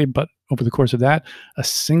display, but over the course of that, a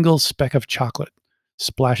single speck of chocolate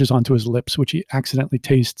splashes onto his lips, which he accidentally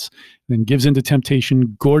tastes, then gives into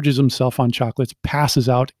temptation, gorges himself on chocolates, passes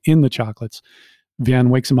out in the chocolates. Vianne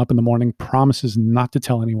wakes him up in the morning, promises not to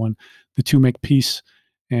tell anyone. The two make peace,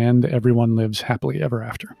 and everyone lives happily ever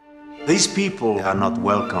after. These people are not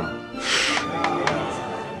welcome.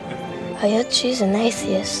 I heard she's an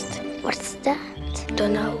atheist. What's that?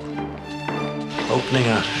 Don't know. Opening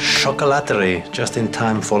a chocolaterie just in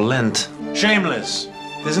time for Lent. Shameless,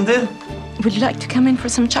 isn't it? Would you like to come in for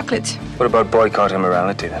some chocolate? What about boycott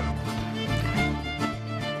immorality then?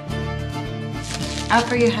 Out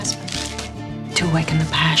for your husband. To awaken the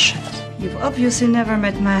passion. You've obviously never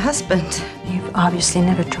met my husband. You've obviously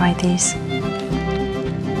never tried these.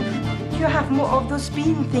 You have more of those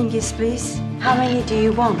bean thingies, please. How many do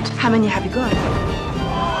you want? How many have you got?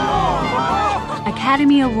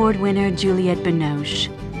 Academy Award winner Juliette Binoche.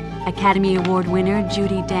 Academy Award winner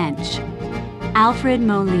Judi Dench. Alfred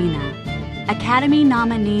Molina. Academy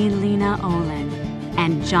nominee Lena Olin.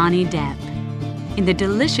 And Johnny Depp. In the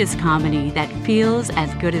delicious comedy that feels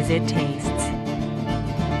as good as it tastes.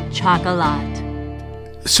 Chocolat.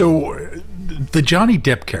 So, the Johnny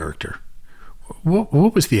Depp character,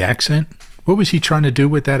 what was the accent? What was he trying to do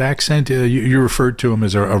with that accent? You referred to him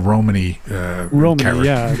as a Romany character.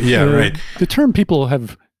 Yeah. Yeah, right. The term people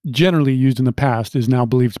have generally used in the past is now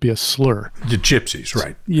believed to be a slur. The gypsies,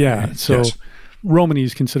 right. Yeah, so yes. Romany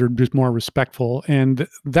is considered just more respectful, and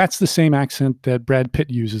that's the same accent that Brad Pitt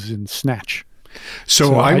uses in Snatch.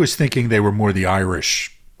 So I was thinking they were more the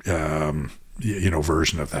Irish,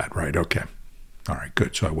 version of that, right? Okay. All right,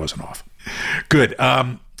 good. So I wasn't off. Good.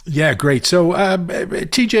 Yeah, great. So,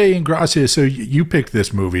 TJ and Gracia, so you picked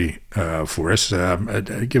this movie for us.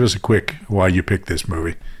 Give us a quick why you picked this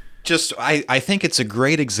movie. Just, I think it's a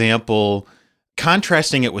great example,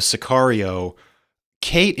 contrasting it with Sicario.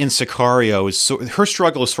 Kate in Sicario, her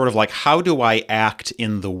struggle is sort of like, how do I act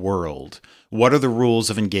in the world? What are the rules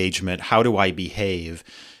of engagement? How do I behave?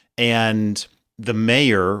 And the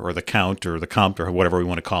mayor, or the count, or the comte, or whatever we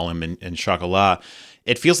want to call him in Chocolat,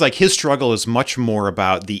 it feels like his struggle is much more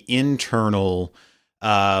about the internal.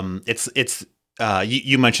 You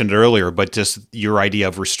mentioned it earlier, but just your idea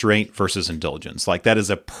of restraint versus indulgence. Like, that is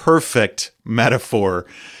a perfect metaphor.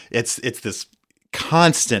 It's this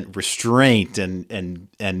constant restraint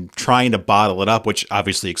and trying to bottle it up, which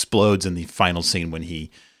obviously explodes in the final scene when he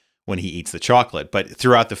eats the chocolate. But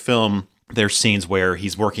throughout the film, there's scenes where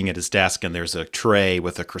he's working at his desk and there's a tray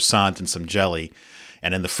with a croissant and some jelly.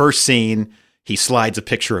 And in the first scene, he slides a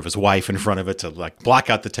picture of his wife in front of it to like block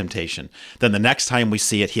out the temptation. Then the next time we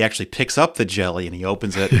see it, he actually picks up the jelly and he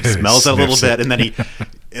opens it, and smells it a little bit, and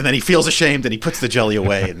then he feels ashamed and he puts the jelly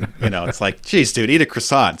away. And it's like, geez, dude, eat a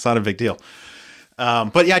croissant. It's not a big deal.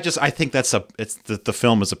 But yeah, I think the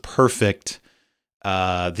film is a perfect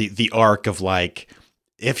the arc of like,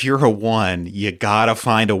 if you're a one, you gotta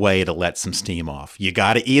find a way to let some steam off. You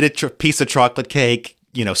gotta eat a piece of chocolate cake.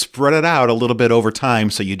 Spread it out a little bit over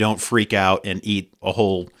time so you don't freak out and eat a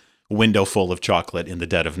whole window full of chocolate in the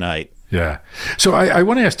dead of night. Yeah. So I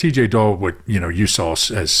want to ask TJ Dahl what, you saw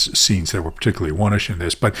as scenes that were particularly one-ish in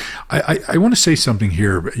this, but I want to say something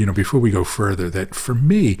here, before we go further, that for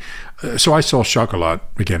me, so I saw Chocolat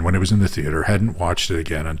again when it was in the theater, hadn't watched it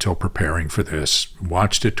again until preparing for this,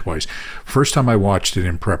 watched it twice. First time I watched it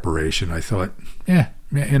in preparation, I thought,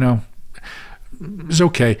 it was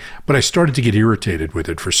okay, but I started to get irritated with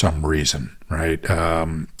it for some reason, right?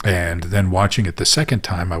 And then watching it the second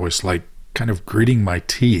time, I was like kind of gritting my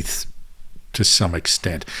teeth to some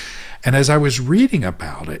extent. And as I was reading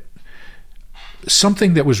about it,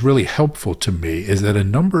 something that was really helpful to me is that a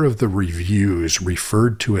number of the reviews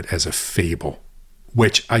referred to it as a fable,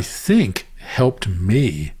 which I think helped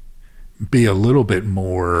me be a little bit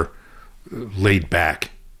more laid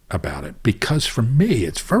back about it, because for me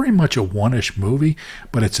it's very much a one-ish movie,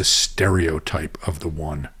 but it's a stereotype of the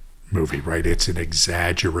one movie, right? It's an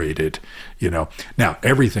exaggerated, now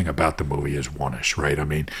everything about the movie is one-ish, right? I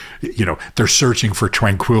mean, they're searching for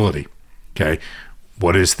tranquility. Okay,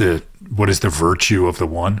 what is the virtue of the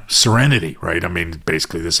one? Serenity, right? I mean,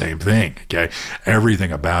 basically the same thing. Okay,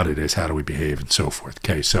 everything about it is how do we behave and so forth.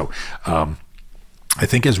 Okay, so I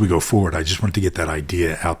think as we go forward, I just wanted to get that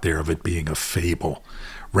idea out there of it being a fable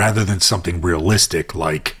rather than something realistic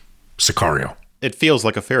like Sicario. It feels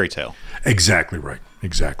like a fairy tale. Exactly right.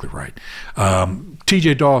 Exactly right.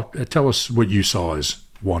 TJ Dahl, tell us what you saw as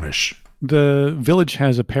one-ish. The village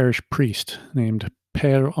has a parish priest named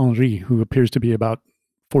Père Henri, who appears to be about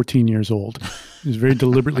 14 years old. He's very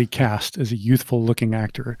deliberately cast as a youthful-looking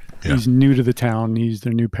actor. Yeah. He's new to the town. He's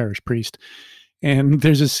their new parish priest. And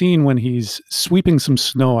there's a scene when he's sweeping some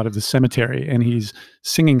snow out of the cemetery and he's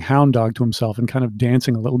singing Hound Dog to himself and kind of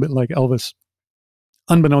dancing a little bit like Elvis.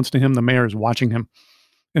 Unbeknownst to him, the mayor is watching him.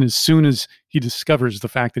 And as soon as he discovers the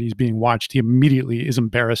fact that he's being watched, he immediately is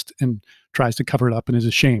embarrassed and tries to cover it up and is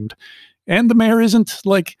ashamed. And the mayor isn't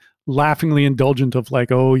like laughingly indulgent of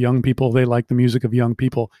like, oh, young people, they like the music of young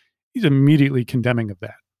people. He's immediately condemning of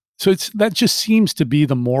that. So that just seems to be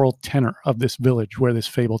the moral tenor of this village where this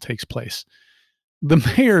fable takes place. The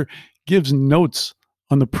mayor gives notes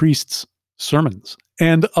on the priest's sermons,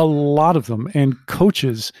 and a lot of them, and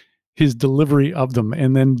coaches his delivery of them.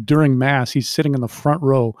 And then during Mass, he's sitting in the front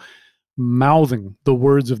row, mouthing the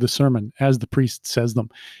words of the sermon as the priest says them.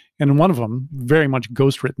 And one of them, very much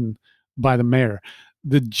ghostwritten by the mayor,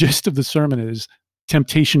 the gist of the sermon is,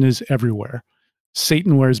 temptation is everywhere.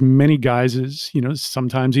 Satan wears many guises.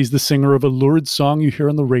 Sometimes he's the singer of a lurid song you hear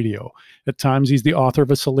on the radio. At times he's the author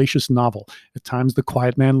of a salacious novel. At times the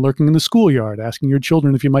quiet man lurking in the schoolyard, asking your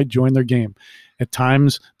children if you might join their game. At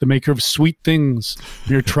times the maker of sweet things,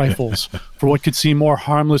 mere trifles, for what could seem more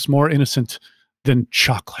harmless, more innocent than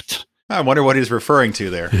chocolate. I wonder what he's referring to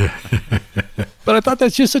there. But I thought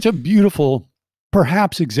that's just such a beautiful,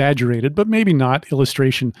 perhaps exaggerated, but maybe not,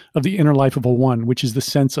 illustration of the inner life of a one, which is the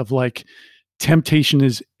sense of like, temptation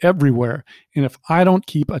is everywhere. And if I don't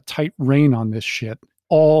keep a tight rein on this shit,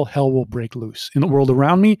 all hell will break loose in the world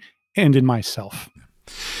around me and in myself.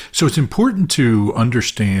 So it's important to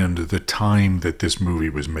understand the time that this movie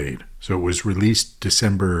was made. So it was released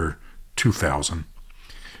December 2000,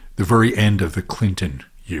 the very end of the Clinton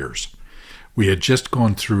years. We had just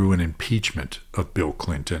gone through an impeachment of Bill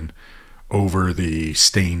Clinton over the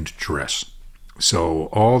stained dress. So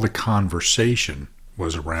all the conversation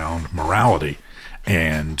was around morality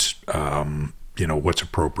and, what's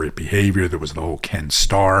appropriate behavior. There was the whole Ken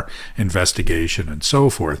Starr investigation and so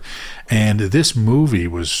forth. And this movie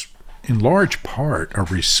was, in large part, a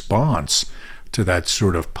response to that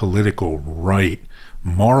sort of political right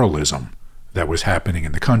moralism that was happening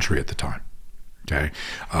in the country at the time. Okay.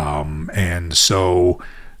 And so,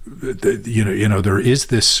 there is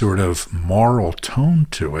this sort of moral tone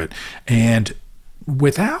to it. And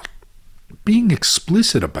without being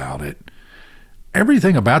explicit about it,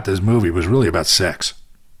 everything about this movie was really about sex,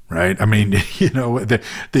 right? I mean,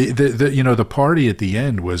 the party at the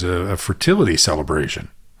end was a fertility celebration,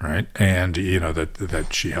 right? And that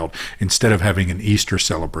she held, instead of having an Easter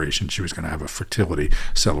celebration, she was going to have a fertility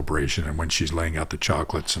celebration. And when she's laying out the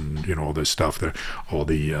chocolates and all this stuff,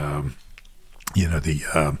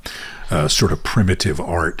 sort of primitive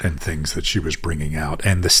art and things that she was bringing out,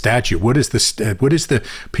 and the statue. What is the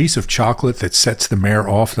piece of chocolate that sets the mayor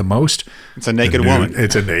off the most? It's a naked woman.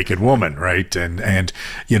 It's a naked woman, right? And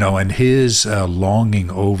his longing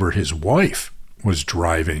over his wife was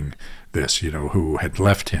driving this. Who had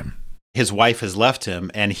left him. His wife has left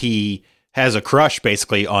him, and he has a crush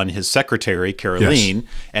basically on his secretary, Caroline. Yes.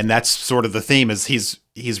 And that's sort of the theme, is he's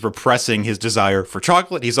repressing his desire for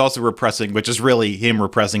chocolate. He's also repressing, which is really him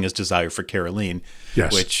repressing his desire for Caroline.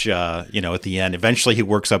 Yes. Which, at the end, eventually he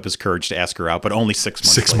works up his courage to ask her out, but only 6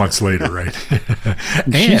 months later. 6 months later, right?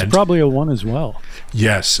 and she's probably a one as well.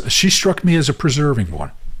 Yes. She struck me as a preserving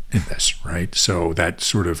one in this, right? So that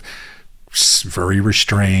sort of very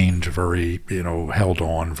restrained, very, held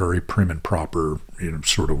on, very prim and proper,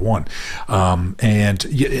 sort of one. And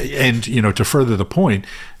to further the point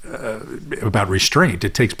about restraint,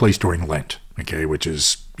 it takes place during Lent, okay, which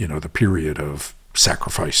is, the period of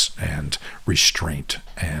sacrifice and restraint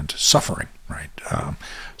and suffering, right?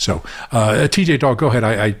 So TJ Dog, go ahead.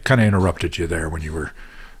 I kind of interrupted you there when you were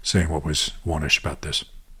saying what was one-ish about this.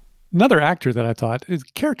 Another actor that I thought, his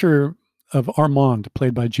character of Armand,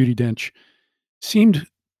 played by Judi Dench,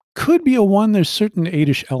 could be a one. There's certain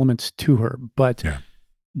 8-ish elements to her, but yeah.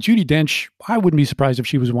 Judi Dench, I wouldn't be surprised if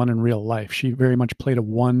she was one in real life. She very much played a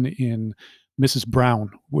one in Mrs.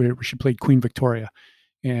 Brown, where she played Queen Victoria,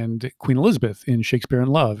 and Queen Elizabeth in Shakespeare in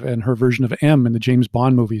Love, and her version of M in the James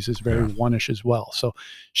Bond movies is very one-ish as well. So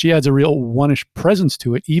she adds a real one-ish presence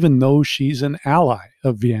to it, even though she's an ally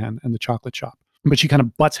of Vianne and the Chocolate Shop. But she kind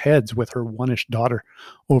of butts heads with her one-ish daughter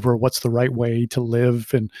over what's the right way to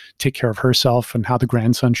live and take care of herself and how the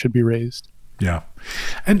grandson should be raised. Yeah.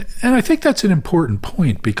 And I think that's an important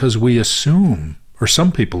point, because we assume, or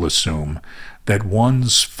some people assume, that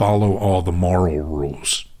ones follow all the moral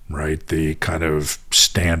rules, right? The kind of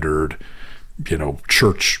standard,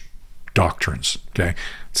 church doctrines, okay?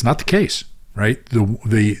 It's not the case, right?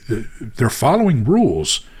 They're following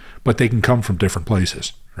rules, but they can come from different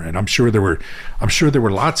places. Right. I'm sure there were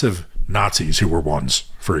lots of Nazis who were ones,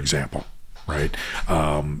 for example. Right.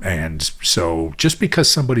 And so just because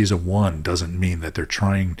somebody's a one doesn't mean that they're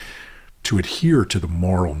trying to adhere to the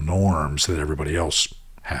moral norms that everybody else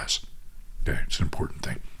has. Okay. It's an important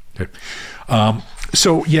thing. Okay.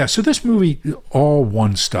 So this movie, all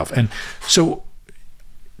one stuff. And so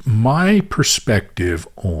my perspective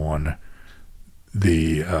on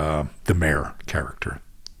the mayor character,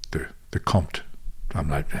 the Comte,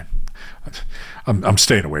 I'm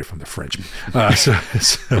staying away from the Frenchman. So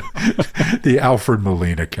the Alfred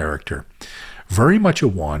Molina character, very much a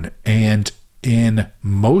one, and in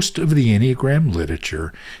most of the Enneagram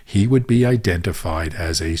literature, he would be identified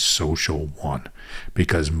as a social one,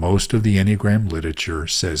 because most of the Enneagram literature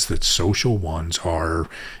says that social ones are,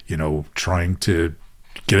 trying to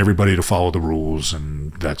get everybody to follow the rules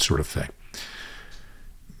and that sort of thing.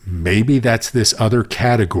 Maybe that's this other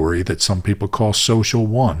category that some people call social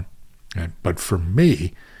one. Okay? But for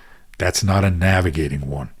me, that's not a navigating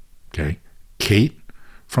one. Okay? Kate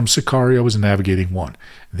from Sicario is a navigating one.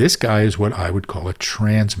 This guy is what I would call a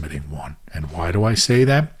transmitting one. And why do I say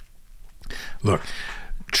that? Look,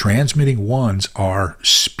 transmitting ones are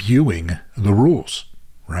spewing the rules,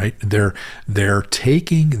 right? They're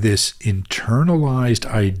taking this internalized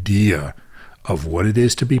idea of what it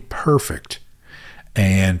is to be perfect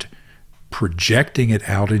and projecting it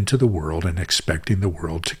out into the world and expecting the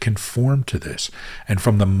world to conform to this. And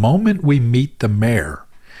from the moment we meet the mayor,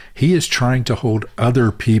 he is trying to hold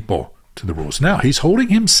other people to the rules. Now, he's holding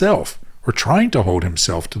himself, or trying to hold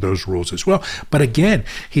himself, to those rules as well. But again,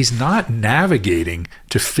 he's not navigating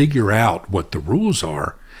to figure out what the rules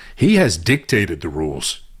are. He has dictated the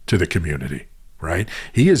rules to the community, right?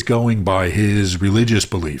 He is going by his religious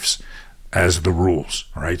beliefs. as the rules.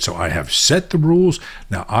 All right. So I have set the rules.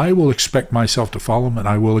 Now I will expect myself to follow them, and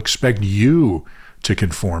I will expect you to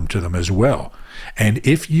conform to them as well. And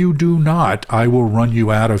if you do not, I will run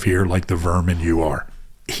you out of here like the vermin you are.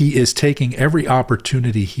 He is taking every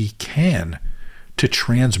opportunity he can to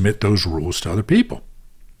transmit those rules to other people,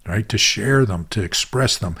 right? To share them, to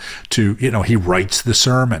express them, to, he writes the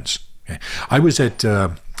sermons. Okay? I was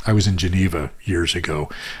in Geneva years ago,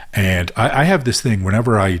 and I have this thing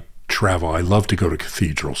whenever I travel, I love to go to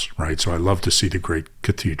cathedrals, right? So I love to see the great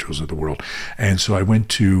cathedrals of the world. And so I went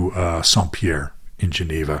to Saint-Pierre in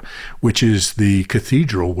Geneva, which is the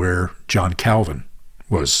cathedral where John Calvin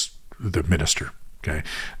was the minister. Okay.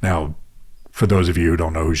 Now, for those of you who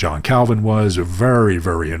don't know who John Calvin was, a very,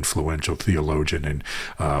 very influential theologian in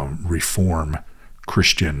Reform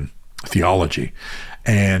Christian theology.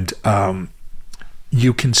 And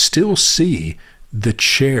you can still see the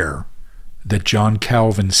chair that John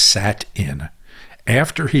Calvin sat in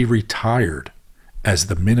after he retired as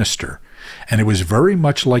the minister. And it was very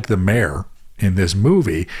much like the mayor in this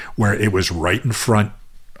movie, where it was right in front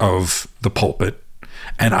of the pulpit.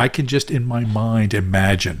 And I can just in my mind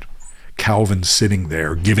imagine Calvin sitting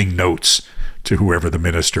there giving notes to whoever the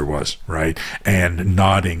minister was, right? And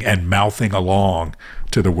nodding and mouthing along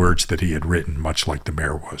to the words that he had written, much like the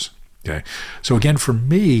mayor was. Okay. So again, for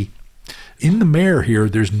me, in the mayor here,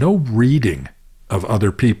 there's no reading of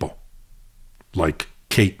other people like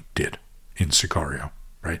Kate did in Sicario,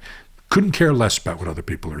 right? Couldn't care less about what other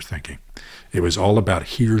people are thinking. It was all about,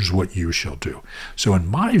 here's what you shall do. So in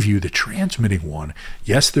my view, the transmitting one,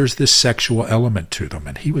 yes, there's this sexual element to them,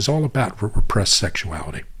 and he was all about repressed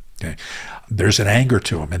sexuality. Okay. There's an anger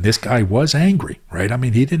to him, and this guy was angry, right? I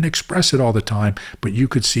mean, he didn't express it all the time, but you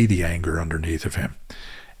could see the anger underneath of him.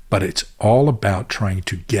 But it's all about trying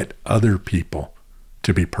to get other people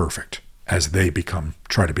to be perfect as they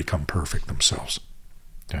try to become perfect themselves.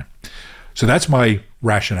 Okay. So that's my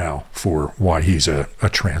rationale for why he's a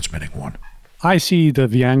transmitting one. I see the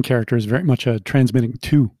Vian character as very much a transmitting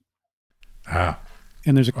two. And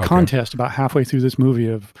there's a contest about halfway through this movie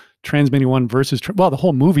of transmitting one versus, the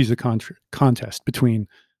whole movie's a contest between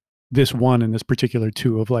this one and this particular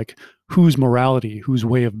two of like whose morality, whose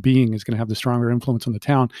way of being is going to have the stronger influence on the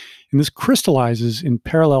town. And this crystallizes in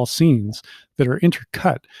parallel scenes that are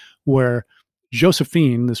intercut where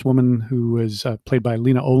Josephine, this woman who is played by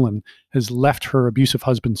Lena Olin, has left her abusive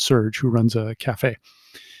husband, Serge, who runs a cafe.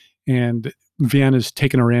 And Vian has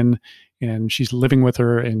taken her in, and she's living with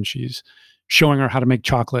her, and she's showing her how to make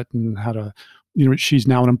chocolate and how to, she's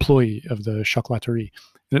now an employee of the chocolaterie.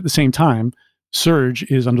 And at the same time, Serge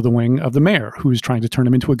is under the wing of the mayor, who's trying to turn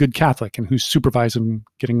him into a good Catholic and who's supervising him,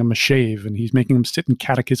 getting him a shave, and he's making him sit in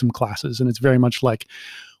catechism classes. And it's very much like,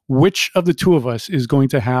 which of the two of us is going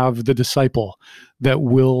to have the disciple that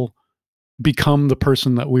will become the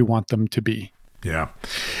person that we want them to be? Yeah.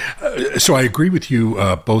 So I agree with you,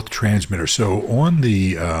 both transmitters. So on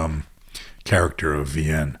the character of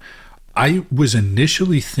Vian, I was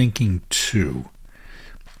initially thinking two,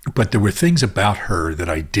 but there were things about her that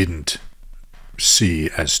I didn't see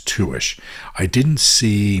as two-ish. I didn't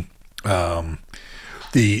see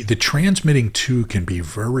the transmitting two can be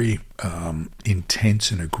very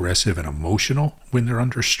intense and aggressive and emotional when they're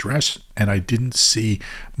under stress, and I didn't see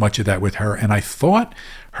much of that with her. And I thought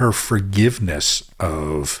her forgiveness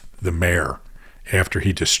of the mayor after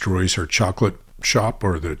he destroys her chocolate shop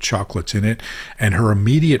or the chocolates in it, and her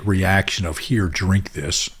immediate reaction of, here, drink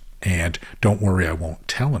this, and don't worry, I won't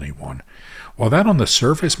tell anyone. While that on the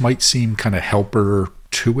surface might seem kind of helper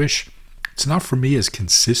two-ish, it's not for me as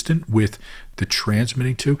consistent with the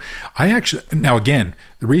transmitting two. Now again,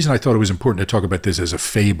 the reason I thought it was important to talk about this as a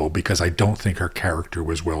fable, because I don't think her character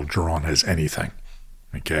was well drawn as anything.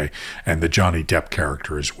 Okay. And the Johnny Depp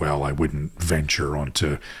character as well, I wouldn't venture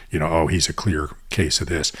onto, he's a clear case of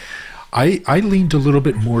this. I leaned a little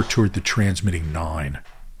bit more toward the transmitting 9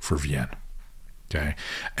 for Vian. Okay.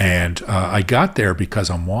 And I got there because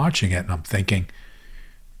I'm watching it and I'm thinking,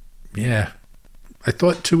 yeah, I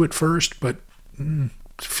thought 2 at first, but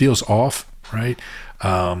feels off, right?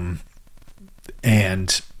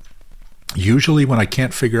 And usually when I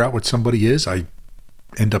can't figure out what somebody is, I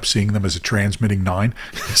end up seeing them as a transmitting 9.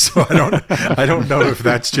 So I don't know if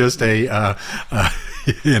that's just a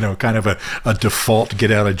kind of a default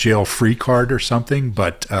get out of jail free card or something.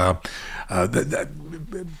 But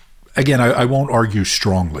again, I won't argue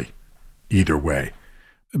strongly either way.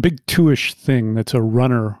 A big two-ish thing that's a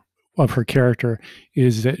runner of her character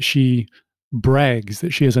is that she brags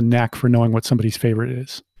that she has a knack for knowing what somebody's favorite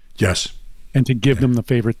is. Yes. And to give them the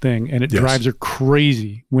favorite thing. And it drives her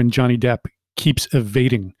crazy when Johnny Depp keeps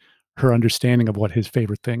evading her understanding of what his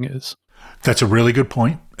favorite thing is. That's a really good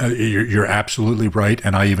point. You're absolutely right.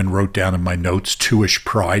 And I even wrote down in my notes 2-ish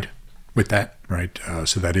pride with that, right?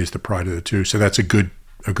 So that is the pride of the two. So that's a good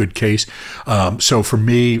case. So for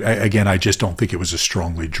me, again, I just don't think it was a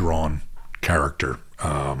strongly drawn character.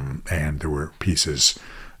 And there were pieces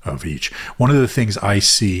of each. One of the things I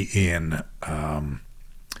see in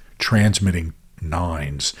Transmitting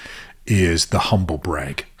Nines is the humble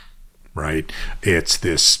brag, right? It's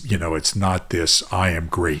this, it's not this I am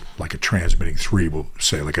great like a Transmitting 3 will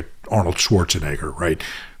say, like a Arnold Schwarzenegger, right?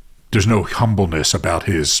 There's no humbleness about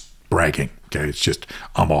his bragging, okay? It's just,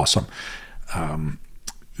 I'm awesome.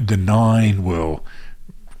 The 9 will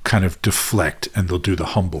kind of deflect and they'll do the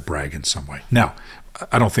humble brag in some way. Now,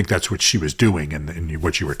 I don't think that's what she was doing in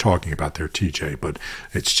what you were talking about there, TJ, but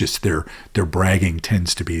it's just their bragging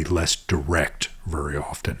tends to be less direct very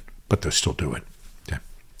often, but they'll still do it. Yeah.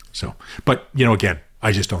 So, but, again,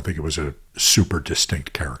 I just don't think it was a super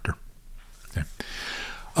distinct character. Yeah.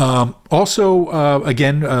 Also,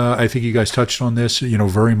 again, I think you guys touched on this,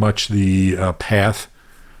 very much the path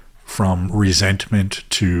from resentment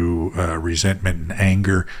to resentment and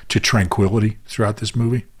anger to tranquility throughout this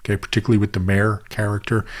movie. Okay, particularly with the mayor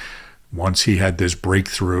character. Once he had this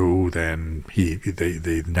breakthrough, then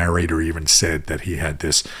the narrator even said that he had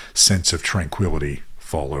this sense of tranquility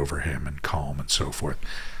fall over him and calm and so forth.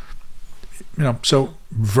 So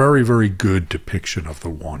very, very good depiction of the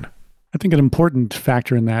one. I think an important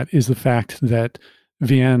factor in that is the fact that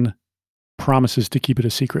Vienne promises to keep it a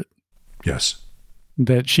secret. Yes.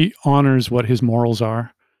 That she honors what his morals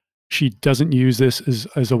are. She doesn't use this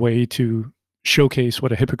as a way to showcase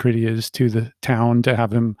what a hypocrite he is to the town, to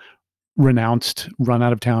have him renounced, run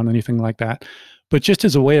out of town, anything like that. But just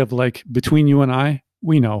as a way of like, between you and I,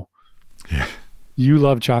 we know. Yeah. You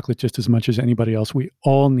love chocolate just as much as anybody else. We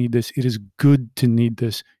all need this. It is good to need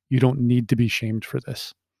this. You don't need to be shamed for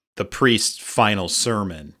this. The priest's final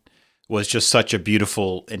sermon was just such a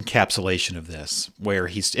beautiful encapsulation of this, where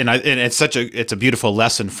it's a beautiful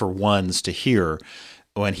lesson for ones to hear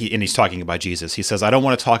when he's talking about Jesus. He says, I don't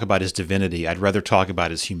want to talk about his divinity. I'd rather talk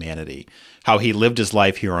about his humanity, how he lived his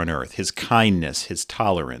life here on earth, his kindness, his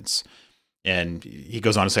tolerance. And he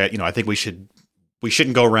goes on to say, I think we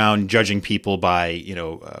shouldn't go around judging people by,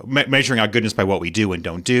 measuring our goodness by what we do and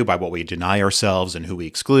don't do, by what we deny ourselves and who we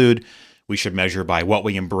exclude. We should measure by what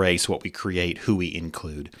we embrace, what we create, who we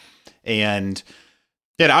include. And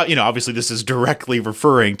obviously this is directly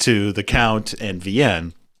referring to the Count and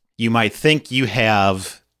Vienne. You might think you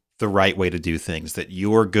have the right way to do things, that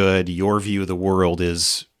you're good, your view of the world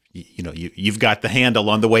is, you've got the handle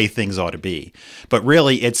on the way things ought to be. But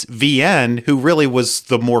really, it's Vienne who really was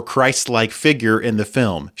the more Christ-like figure in the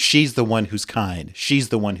film. She's the one who's kind. She's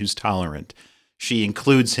the one who's tolerant. She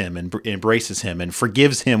includes him and embraces him and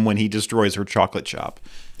forgives him when he destroys her chocolate shop.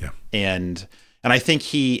 Yeah. And I think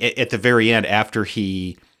he, at the very end, after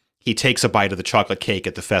he takes a bite of the chocolate cake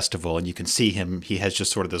at the festival, and you can see him, he has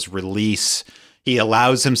just sort of this release. He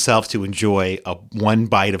allows himself to enjoy one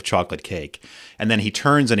bite of chocolate cake. And then he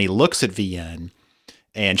turns and he looks at Vienne,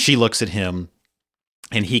 and she looks at him,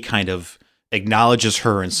 and he kind of acknowledges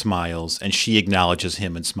her and smiles, and she acknowledges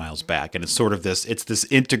him and smiles back. And it's sort of this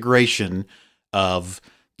integration of,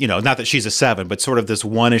 not that she's a 7, but sort of this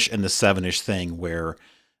 1-ish and the 7-ish thing where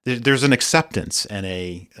there's an acceptance and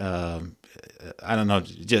I don't know.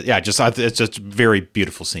 It's just a very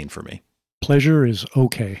beautiful scene for me. Pleasure is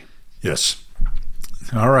okay. Yes.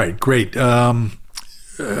 All right. Great.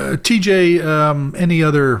 TJ, any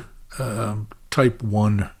other type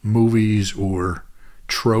 1 movies or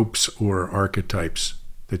tropes or archetypes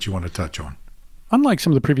that you want to touch on? Unlike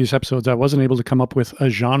some of the previous episodes, I wasn't able to come up with a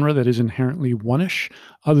genre that is inherently 1-ish,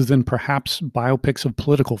 other than perhaps biopics of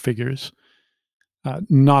political figures.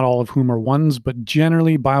 Not all of whom are ones, but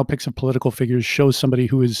generally biopics of political figures show somebody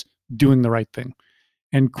who is doing the right thing,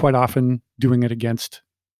 and quite often doing it against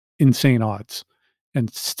insane odds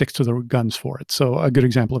and sticks to the guns for it. So a good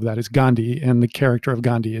example of that is Gandhi, and the character of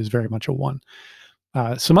Gandhi is very much a 1.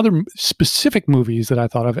 Some other specific movies that I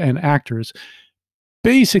thought of, and actors,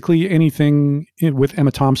 basically anything with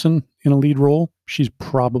Emma Thompson in a lead role, she's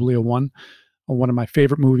probably a 1. One of my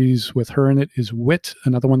favorite movies with her in it is Wit.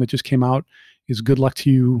 Another one that just came out is Good Luck to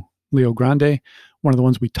You, Leo Grande. One of the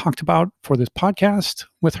ones we talked about for this podcast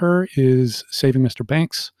with her is Saving Mr.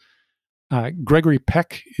 Banks. Gregory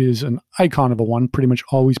Peck is an icon of a 1, pretty much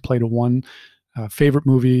always played a 1. Favorite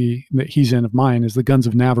movie that he's in of mine is The Guns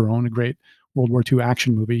of Navarone, a great World War II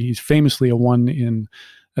action movie. He's famously a 1 in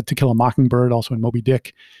To Kill a Mockingbird, also in Moby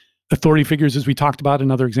Dick. Authority figures, as we talked about,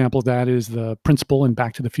 another example of that is the principal in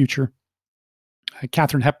Back to the Future.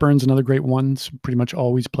 Katharine Hepburn's another great one. Pretty much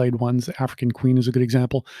always played ones. The African Queen is a good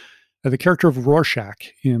example. The character of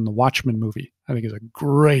Rorschach in the Watchmen movie, I think, is a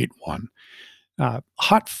great one.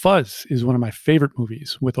 Hot Fuzz is one of my favorite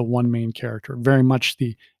movies with a one main character, very much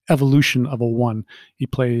the evolution of a one. He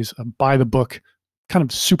plays a by-the-book kind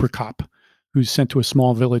of super cop who's sent to a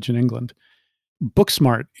small village in England.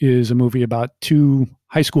 Booksmart is a movie about two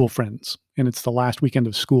high school friends, and it's the last weekend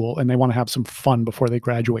of school, and they want to have some fun before they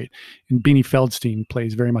graduate. And Beanie Feldstein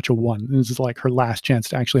plays very much a one. And this is like her last chance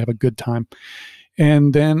to actually have a good time.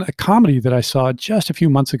 And then a comedy that I saw just a few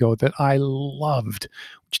months ago that I loved,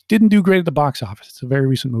 which didn't do great at the box office. It's a very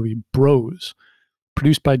recent movie, Bros,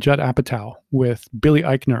 produced by Judd Apatow with Billy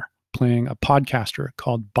Eichner playing a podcaster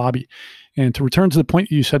called Bobby. And to return to the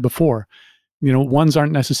point you said before, ones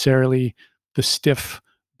aren't necessarily the stiff,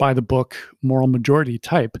 by the book, moral majority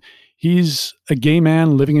type. He's a gay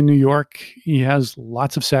man living in New York. He has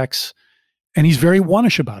lots of sex. And he's very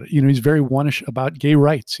one-ish about it. He's very one-ish about gay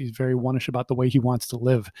rights. He's very one-ish about the way he wants to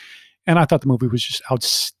live. And I thought the movie was just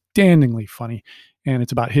outstandingly funny. And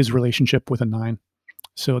it's about his relationship with a 9.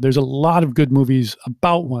 So there's a lot of good movies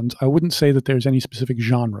about ones. I wouldn't say that there's any specific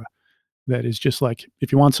genre that is just like,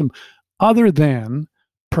 if you want some, other than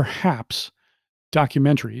perhaps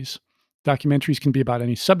documentaries. Documentaries can be about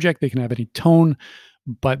any subject. They can have any tone,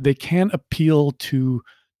 but they can appeal to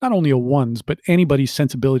not only a ones, but anybody's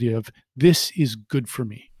sensibility of, this is good for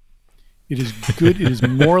me. It is good. It is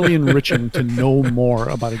morally enriching to know more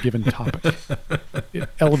about a given topic. It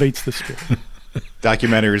elevates the spirit.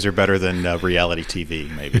 Documentaries are better than reality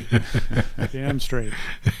TV, maybe. Damn straight.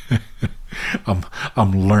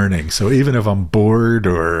 I'm learning. So even if I'm bored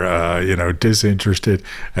or disinterested,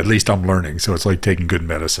 at least I'm learning. So it's like taking good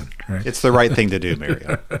medicine. Right? It's the right thing to do,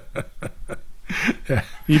 Mario. Yeah.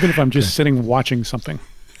 Even if I'm just sitting watching something.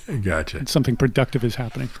 Gotcha. And something productive is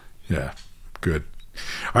happening. Yeah, good.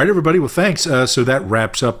 All right, everybody. Well, thanks. So that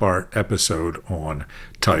wraps up our episode on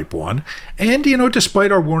Type 1. And,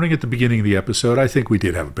 despite our warning at the beginning of the episode, I think we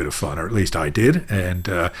did have a bit of fun, or at least I did. And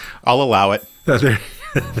I'll allow it. There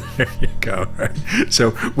you go. Right.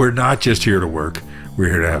 So we're not just here to work. We're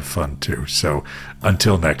here to have fun, too. So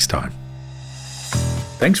until next time.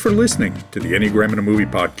 Thanks for listening to the Enneagram in a Movie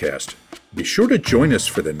podcast. Be sure to join us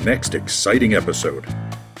for the next exciting episode.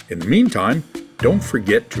 In the meantime, don't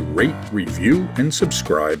forget to rate, review, and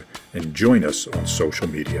subscribe, and join us on social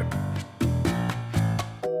media.